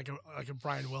 Yeah. Like a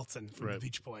Brian Wilson from the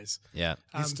Beach Boys. Yeah,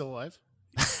 he's still alive.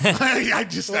 I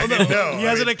didn't know. He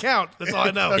has an account. That's all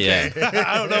I know. Okay. Yeah.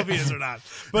 I don't know if he is or not.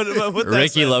 But with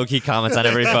Ricky low-key comments on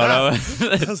every photo.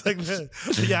 I was like, man.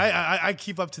 Yeah, I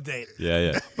keep up to date.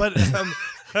 Yeah. But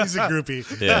he's a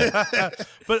groupie. Yeah.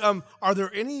 But are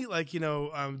there any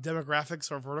demographics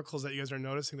or verticals that you guys are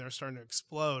noticing that are starting to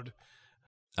explode?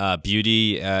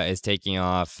 Beauty is taking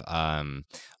off.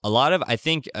 A lot of, I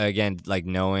think, again, like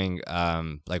knowing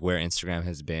like where Instagram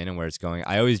has been and where it's going.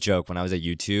 I always joke when I was at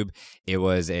YouTube,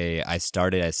 I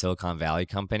started a Silicon Valley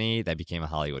company that became a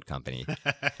Hollywood company.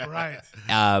 Right.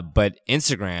 But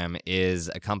Instagram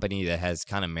is a company that has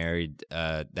kind of married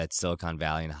that Silicon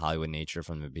Valley and Hollywood nature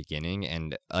from the beginning.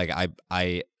 And like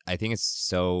I think it's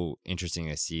so interesting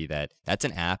to see that that's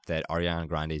an app that Ariana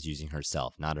Grande is using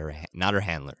herself, not her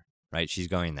handler. Right, she's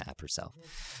going the app herself.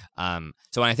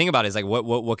 So when I think about it, it's like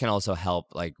what can also help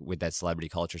like with that celebrity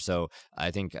culture. So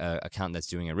I think an account that's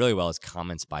doing it really well is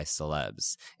Comments by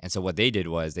Celebs. And so what they did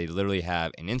was they literally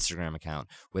have an Instagram account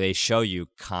where they show you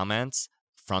comments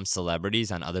from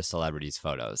celebrities on other celebrities'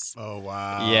 photos. Oh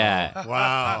wow! Yeah,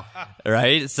 wow!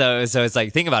 Right. So it's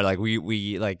like, think about it. Like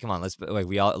we like, come on, let's like,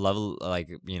 we all love like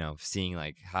seeing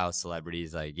like how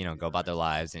celebrities like go about their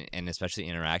lives and especially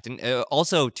interact, and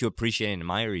also to appreciate and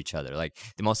admire each other. Like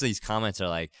most of these comments are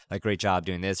like great job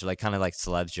doing this, or like kind of like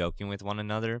celebs joking with one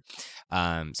another.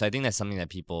 So I think that's something that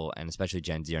people, and especially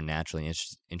Gen Z, are naturally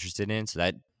interested in. So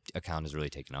that account has really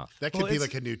taken off. That could be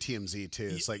like a new TMZ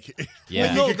too. It's like,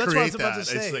 yeah, you could that's create what I was about that. to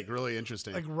say. It's like really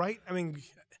interesting. Like, right? I mean,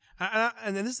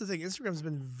 and then this is the thing. Instagram's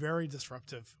been very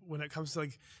disruptive when it comes to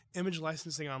like image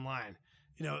licensing online.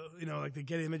 Like the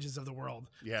Getty Images of the world.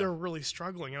 Yeah. They're really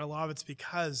struggling, and a lot of it's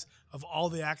because of all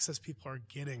the access people are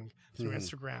getting through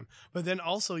Instagram. But then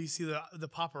also you see the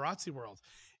paparazzi world.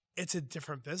 It's a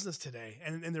different business today,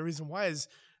 and the reason why is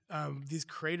these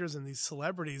creators and these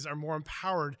celebrities are more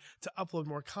empowered to upload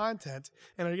more content.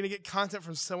 And are you going to get content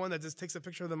from someone that just takes a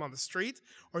picture of them on the street,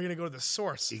 or are you going to go to the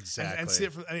source and see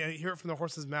it and hear it from the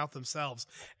horse's mouth themselves?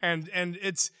 And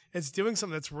it's doing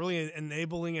something that's really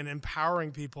enabling and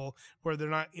empowering people, where they're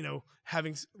not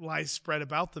having lies spread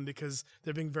about them because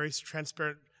they're being very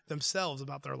transparent themselves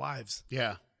about their lives.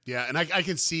 Yeah. Yeah, and I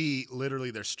can see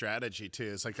literally their strategy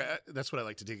too. It's like that's what I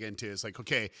like to dig into. It's like,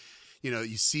 okay,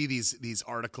 you see these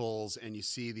articles and you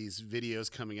see these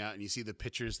videos coming out and you see the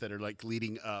pictures that are like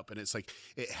leading up, and it's like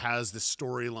it has the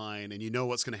storyline and you know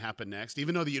what's going to happen next,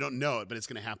 even though that you don't know it, but it's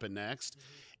going to happen next.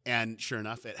 And sure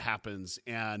enough, it happens.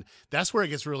 And that's where it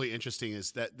gets really interesting,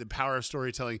 is that the power of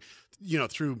storytelling,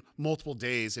 through multiple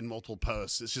days and multiple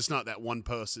posts. It's just not that one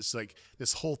post. It's like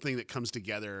this whole thing that comes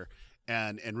together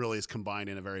and really is combined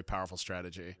in a very powerful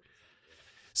strategy.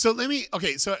 So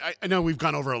so I know we've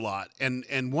gone over a lot,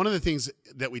 and one of the things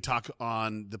that we talk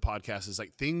on the podcast is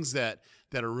like things that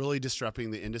are really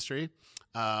disrupting the industry.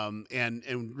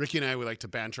 And Ricky and I would like to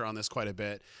banter on this quite a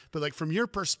bit, but like from your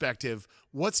perspective,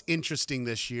 what's interesting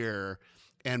this year,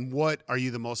 and what are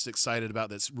you the most excited about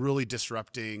that's really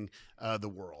disrupting the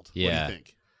world? Yeah. What do you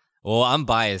think? Well, I'm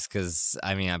biased because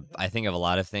I think of a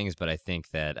lot of things, but I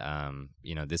think that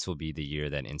this will be the year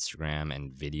that Instagram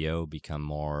and video become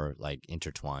more like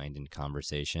intertwined in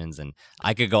conversations. And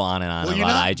I could go on and on Well, about you're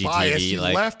not IGTV. biased. You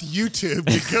left YouTube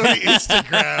to go to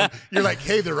Instagram. You're like,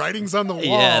 hey, the writing's on the wall.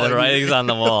 Yeah, the writing's on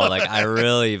the wall. Like, I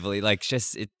really believe, like,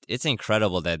 just it's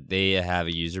incredible that they have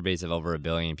a user base of over 1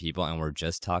 billion people, and we're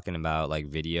just talking about like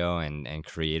video and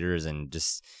creators and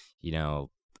just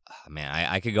man,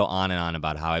 I could go on and on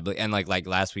about how I believe. And like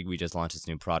last week, we just launched this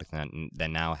new product that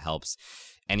now helps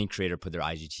any creator put their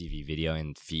IGTV video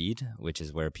in feed, which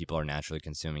is where people are naturally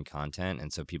consuming content.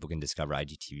 And so people can discover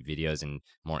IGTV videos in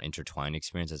more intertwined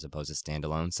experience as opposed to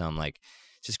standalone. So I'm like,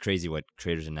 it's just crazy what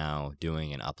creators are now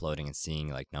doing and uploading and seeing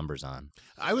like numbers on.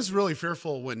 I was really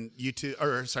fearful when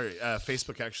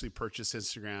Facebook actually purchased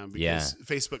Instagram, because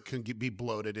Facebook can be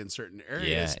bloated in certain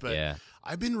areas. But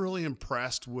I've been really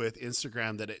impressed with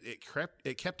Instagram that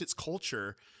it kept its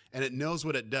culture, and it knows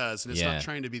what it does, and it's not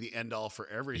trying to be the end all for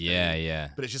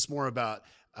everything. But it's just more about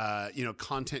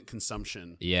content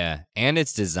consumption. Yeah, and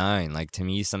its design. Like, to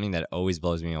me, something that always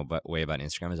blows me away about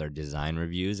Instagram is our design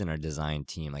reviews and our design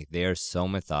team. Like, they are so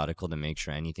methodical to make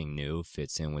sure anything new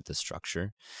fits in with the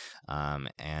structure,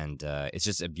 and it's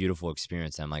just a beautiful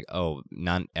experience. I'm like, oh,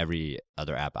 not every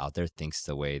other app out there thinks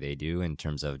the way they do in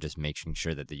terms of just making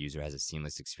sure that the user has a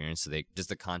seamless experience. So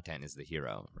the content is the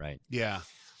hero, right? Yeah.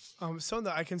 Someone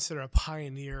that I consider a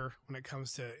pioneer when it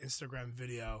comes to Instagram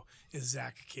video is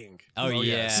Zach King. Oh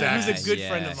yeah. He's a good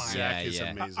friend of mine. Zach is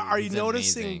amazing. Are you He's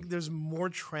noticing amazing. there's more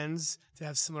trends to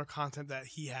have similar content that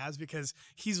he has? Because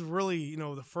he's really,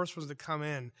 the first ones to come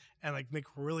in and like make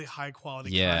really high quality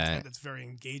content that's very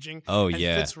engaging. Oh, and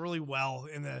yeah. fits really well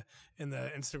in the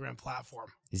Instagram platform.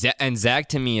 And Zach,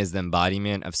 to me, is the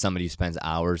embodiment of somebody who spends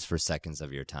hours for seconds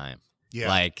of your time. Yeah.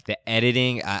 Like the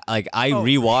editing, I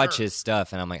rewatch his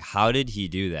stuff and I'm like, how did he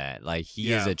do that? Like,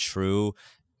 he is a true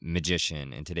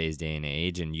magician in today's day and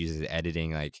age, and uses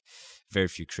editing like very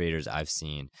few creators I've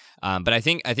seen. But I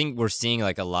think we're seeing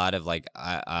like a lot of like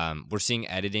we're seeing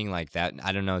editing like that.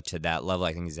 I don't know, to that level.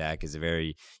 I think Zach is a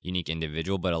very unique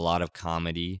individual, but a lot of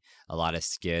comedy, a lot of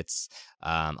skits,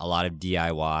 a lot of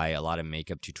DIY, a lot of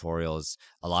makeup tutorials,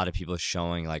 a lot of people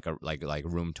showing like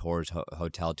room tours,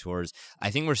 hotel tours.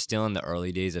 I think we're still in the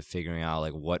early days of figuring out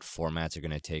like what formats are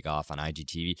going to take off on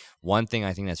IGTV. One thing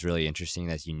I think that's really interesting,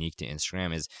 that's unique to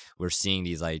Instagram, is we're seeing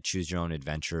these like choose your own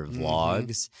adventure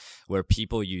vlogs where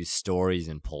people use stories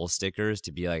and poll stickers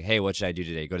to be like, hey, what should I do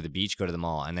today? Go to the beach, go to the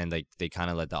mall. And then they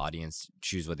kind of let the audience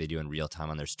choose what they do in real time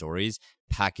on their stories,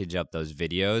 package up those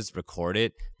videos, record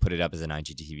it, put it up as an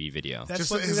IGTV video.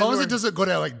 Just as long as it doesn't go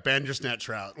to like Bandersnatch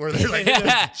route, where they're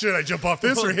like, should I jump off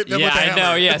this or hit them with the hammer? Yeah,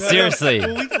 I know. Yeah, seriously.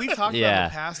 Well, we talked about in the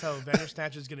past how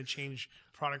Bandersnatch is going to change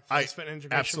product placement and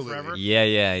integration forever.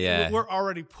 Yeah. We're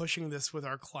already pushing this with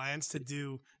our clients to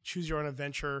do choose your own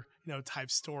adventure, type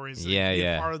stories.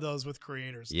 Be part of those with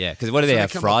creators. Yeah, because what do they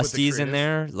have? Frosties in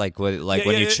there? Like what? Like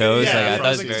when you chose? Like I thought it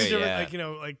was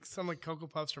very like some like Cocoa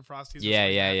Puffs or Frosties.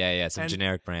 Yeah. Some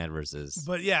generic brand versus.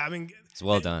 But yeah, I mean, it's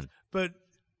well done. But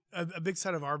a big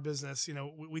side of our business,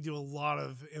 we do a lot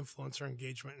of influencer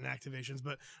engagement and activations,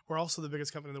 but we're also the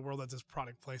biggest company in the world that does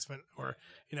product placement, or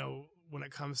when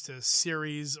it comes to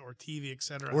series or TV,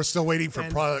 etc. We're still waiting for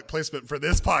product placement for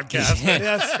this podcast.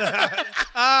 Yes.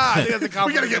 I think that's a compliment.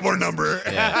 We got to get more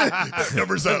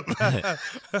numbers up.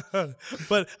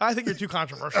 But I think you're too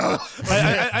controversial.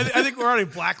 I think we're already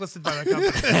blacklisted by the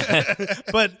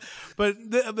company. but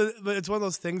it's one of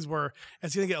those things where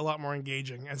it's going to get a lot more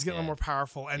engaging, and it's getting a lot more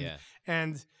powerful,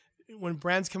 and when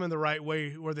brands come in the right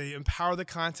way, where they empower the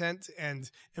content and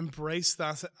embrace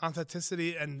the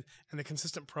authenticity and the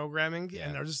consistent programming,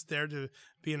 and they're just there to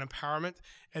be an empowerment,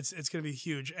 it's going to be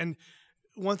huge. And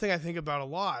one thing I think about a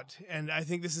lot, and I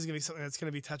think this is going to be something that's going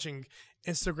to be touching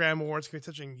Instagram more, it's going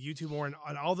to be touching YouTube more, and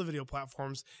on all the video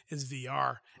platforms, is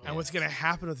VR. And what's going to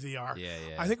happen with VR.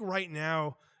 I think right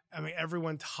now,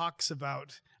 everyone talks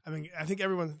about, I think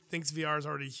everyone thinks VR is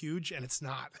already huge, and it's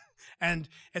not. And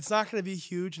it's not going to be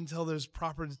huge until there's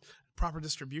proper proper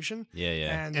distribution.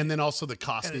 Yeah. And then also the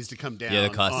cost needs to come down. Yeah, the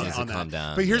cost needs to that. come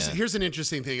down. But here's an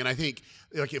interesting thing, and I think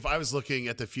like if I was looking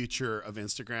at the future of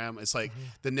Instagram, it's like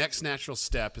the next natural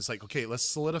step is like, okay, let's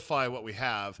solidify what we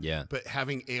have. Yeah. But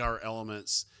having AR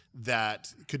elements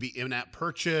that could be in-app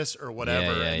purchase or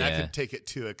whatever, and that could take it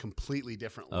to a completely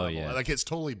different level. Like it's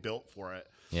totally built for it.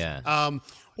 Yeah.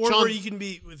 Or John, where you can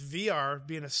be with VR,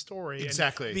 be in a story,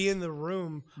 exactly, and be in the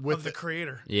room with the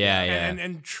creator.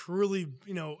 And truly,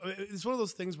 you know, it's one of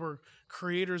those things where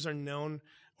creators are known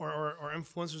or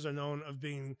influencers are known of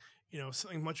being, you know,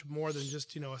 something much more than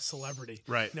just, you know, a celebrity.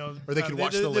 Right. You know, or they could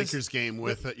watch the Lakers game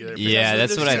with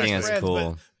that's what I think is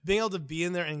cool. Being able to be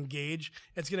in there and engage,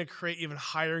 it's going to create even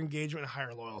higher engagement and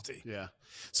higher loyalty. Yeah.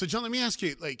 So, John, let me ask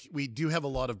you, like, we do have a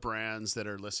lot of brands that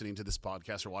are listening to this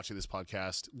podcast or watching this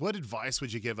podcast. What advice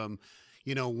would you give them,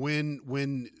 you know,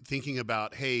 when thinking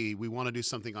about, hey, we want to do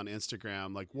something on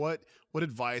Instagram? Like, what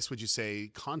advice would you say,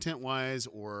 content-wise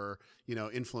or, you know,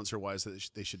 influencer-wise, that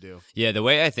they should do? Yeah, the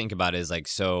way I think about it is like,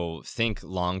 so think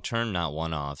long-term, not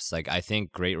one-offs. Like, I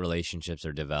think great relationships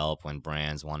are developed when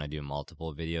brands want to do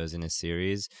multiple videos in a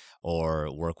series or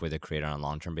work with a creator on a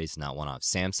long-term basis, not one-off.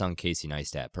 Samsung, Casey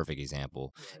Neistat, perfect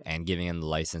example. And giving him the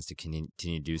license to continue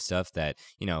to do stuff that,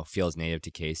 you know, feels native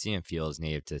to Casey and feels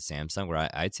native to Samsung, where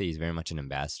I'd say he's very much an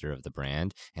ambassador of the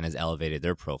brand and has elevated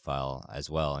their profile as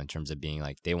well in terms of being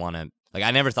like, they want to, like,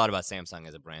 I never thought about Samsung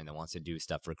as a brand that wants to do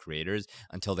stuff for creators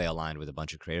until they aligned with a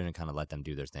bunch of creators and kind of let them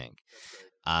do their thing.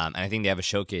 And I think they have a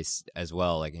showcase as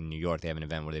well. Like in New York, they have an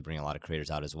event where they bring a lot of creators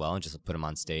out as well and just put them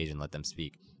on stage and let them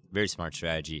speak. Very smart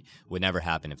strategy. Would never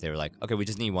happen if they were like, okay, we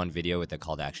just need one video with a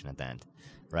call to action at the end.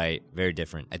 Right? Very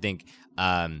different. I think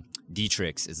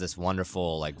Dietrich is this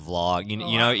wonderful like vlog. You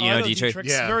know Dietrich?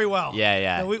 Yeah. Very well.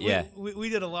 Yeah. We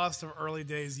did a lot of early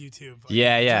days YouTube.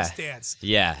 Just Dance.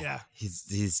 Yeah.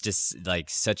 He's just like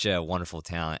such a wonderful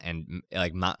talent, and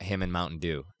like him and Mountain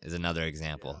Dew is another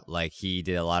example. Yeah. Like he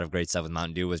did a lot of great stuff with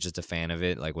Mountain Dew. Was just a fan of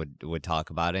it. Like would talk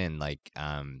about it, and like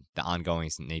the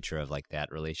ongoing nature of like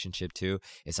that relationship too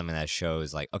is something that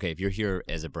shows like, okay, if you're here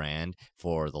as a brand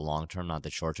for the long term, not the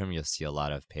short term, you'll see a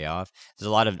lot of payoff. There's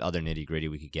a lot of other nitty gritty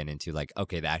we could get into, like,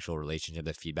 okay, the actual relationship,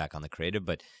 the feedback on the creative,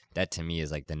 but that to me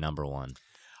is like the number one.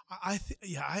 I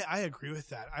agree with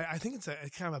that. I think it's a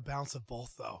kind of a balance of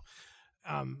both though.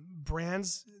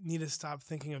 Brands need to stop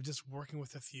thinking of just working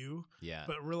with a few,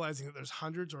 but realizing that there's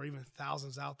hundreds or even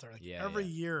thousands out there. Like every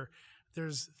year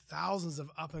there's thousands of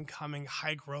up and coming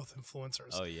high growth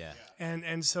influencers. Oh yeah.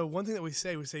 And so one thing that we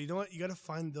say, you know what, you got to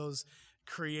find those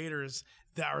creators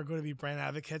that are going to be brand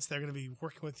advocates. They're going to be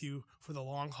working with you for the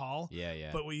long haul. Yeah.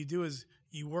 But what you do is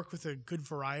you work with a good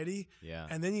variety. Yeah.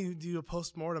 And then you do a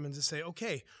postmortem and just say,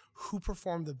 okay, who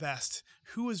performed the best?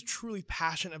 Who was truly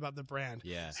passionate about the brand?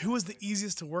 Yeah. Who was the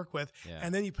easiest to work with? Yeah.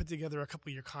 And then you put together a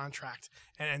couple-year contract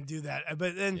and do that.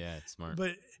 But then, it's smart.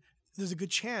 But there's a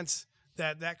good chance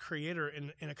that creator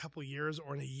in a couple of years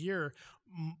or in a year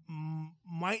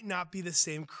might not be the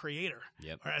same creator.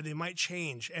 Yep. Or they might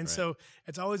change. And so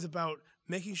it's always about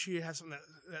making sure you have something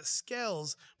that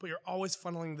scales, but you're always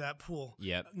funneling that pool.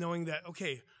 Yep. Knowing that,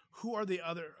 okay, who are the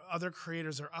other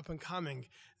creators that are up and coming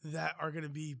that are going to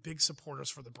be big supporters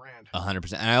for the brand?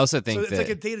 100%. And I also think it's like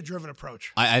a data-driven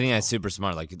approach. I think that's super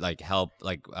smart. Like help,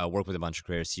 work with a bunch of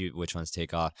creators, see which ones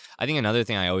take off. I think another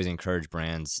thing I always encourage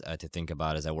brands to think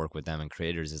about as I work with them and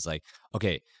creators is like,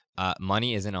 okay,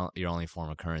 money isn't your only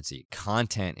form of currency.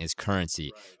 Content is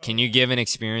currency. Right. Can you give an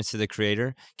experience to the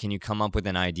creator? Can you come up with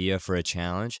an idea for a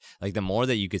challenge? Like the more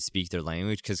that you could speak their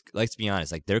language, because let's be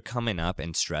honest, like they're coming up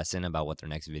and stressing about what their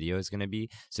next video is going to be.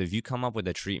 So if you come up with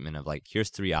a treatment of like,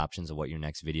 here's 3 options of what your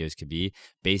next videos could be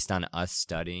based on us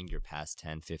studying your past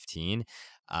 10, 15,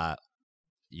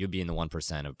 you'll be in the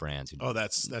 1% of brands.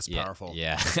 That's powerful.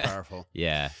 Yeah. That's powerful.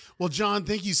 Yeah. Well, John,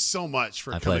 thank you so much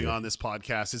for coming on this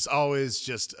podcast. It's always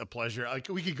just a pleasure. Like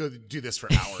we could go do this for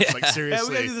hours. Like seriously.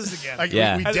 We gotta do this again. Like,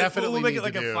 we definitely we'll make it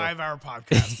like a 5-hour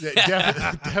podcast.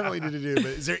 definitely need to do. But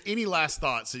is there any last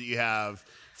thoughts that you have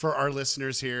for our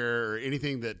listeners here, or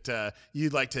anything that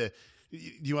you'd like to? Do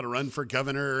you want to run for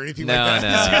governor or anything like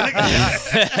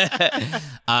that?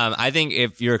 No. I think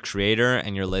if you're a creator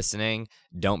and you're listening,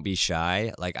 don't be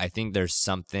shy. Like, I think there's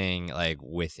something like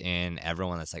within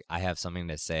everyone that's like, I have something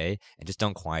to say, and just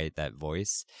don't quiet that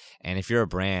voice. And if you're a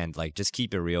brand, like, just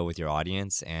keep it real with your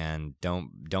audience, and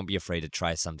don't be afraid to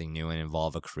try something new and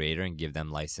involve a creator and give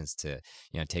them license to,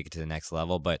 take it to the next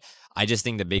level. But I just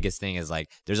think the biggest thing is like,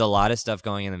 there's a lot of stuff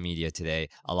going in the media today.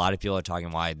 A lot of people are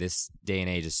talking why this day and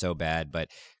age is so bad, but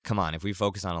come on, if we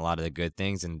focus on a lot of the good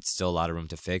things and still a lot of room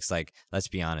to fix, like, let's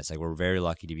be honest, like, we're very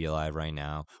lucky to be alive right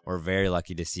now. We're very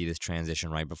lucky to see this transition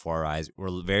right before our eyes.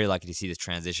 We're very lucky to see this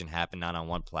transition happen, not on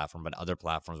one platform, but other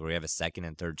platforms where we have a second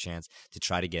and third chance to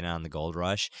try to get in on the gold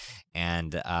rush.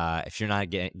 And if you're not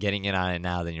getting in on it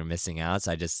now, then you're missing out.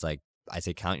 So I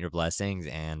say count your blessings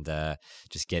and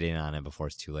just get in on it before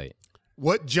it's too late.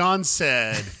 What John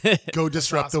said, go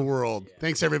disrupt the world.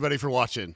 Thanks, everybody, for watching.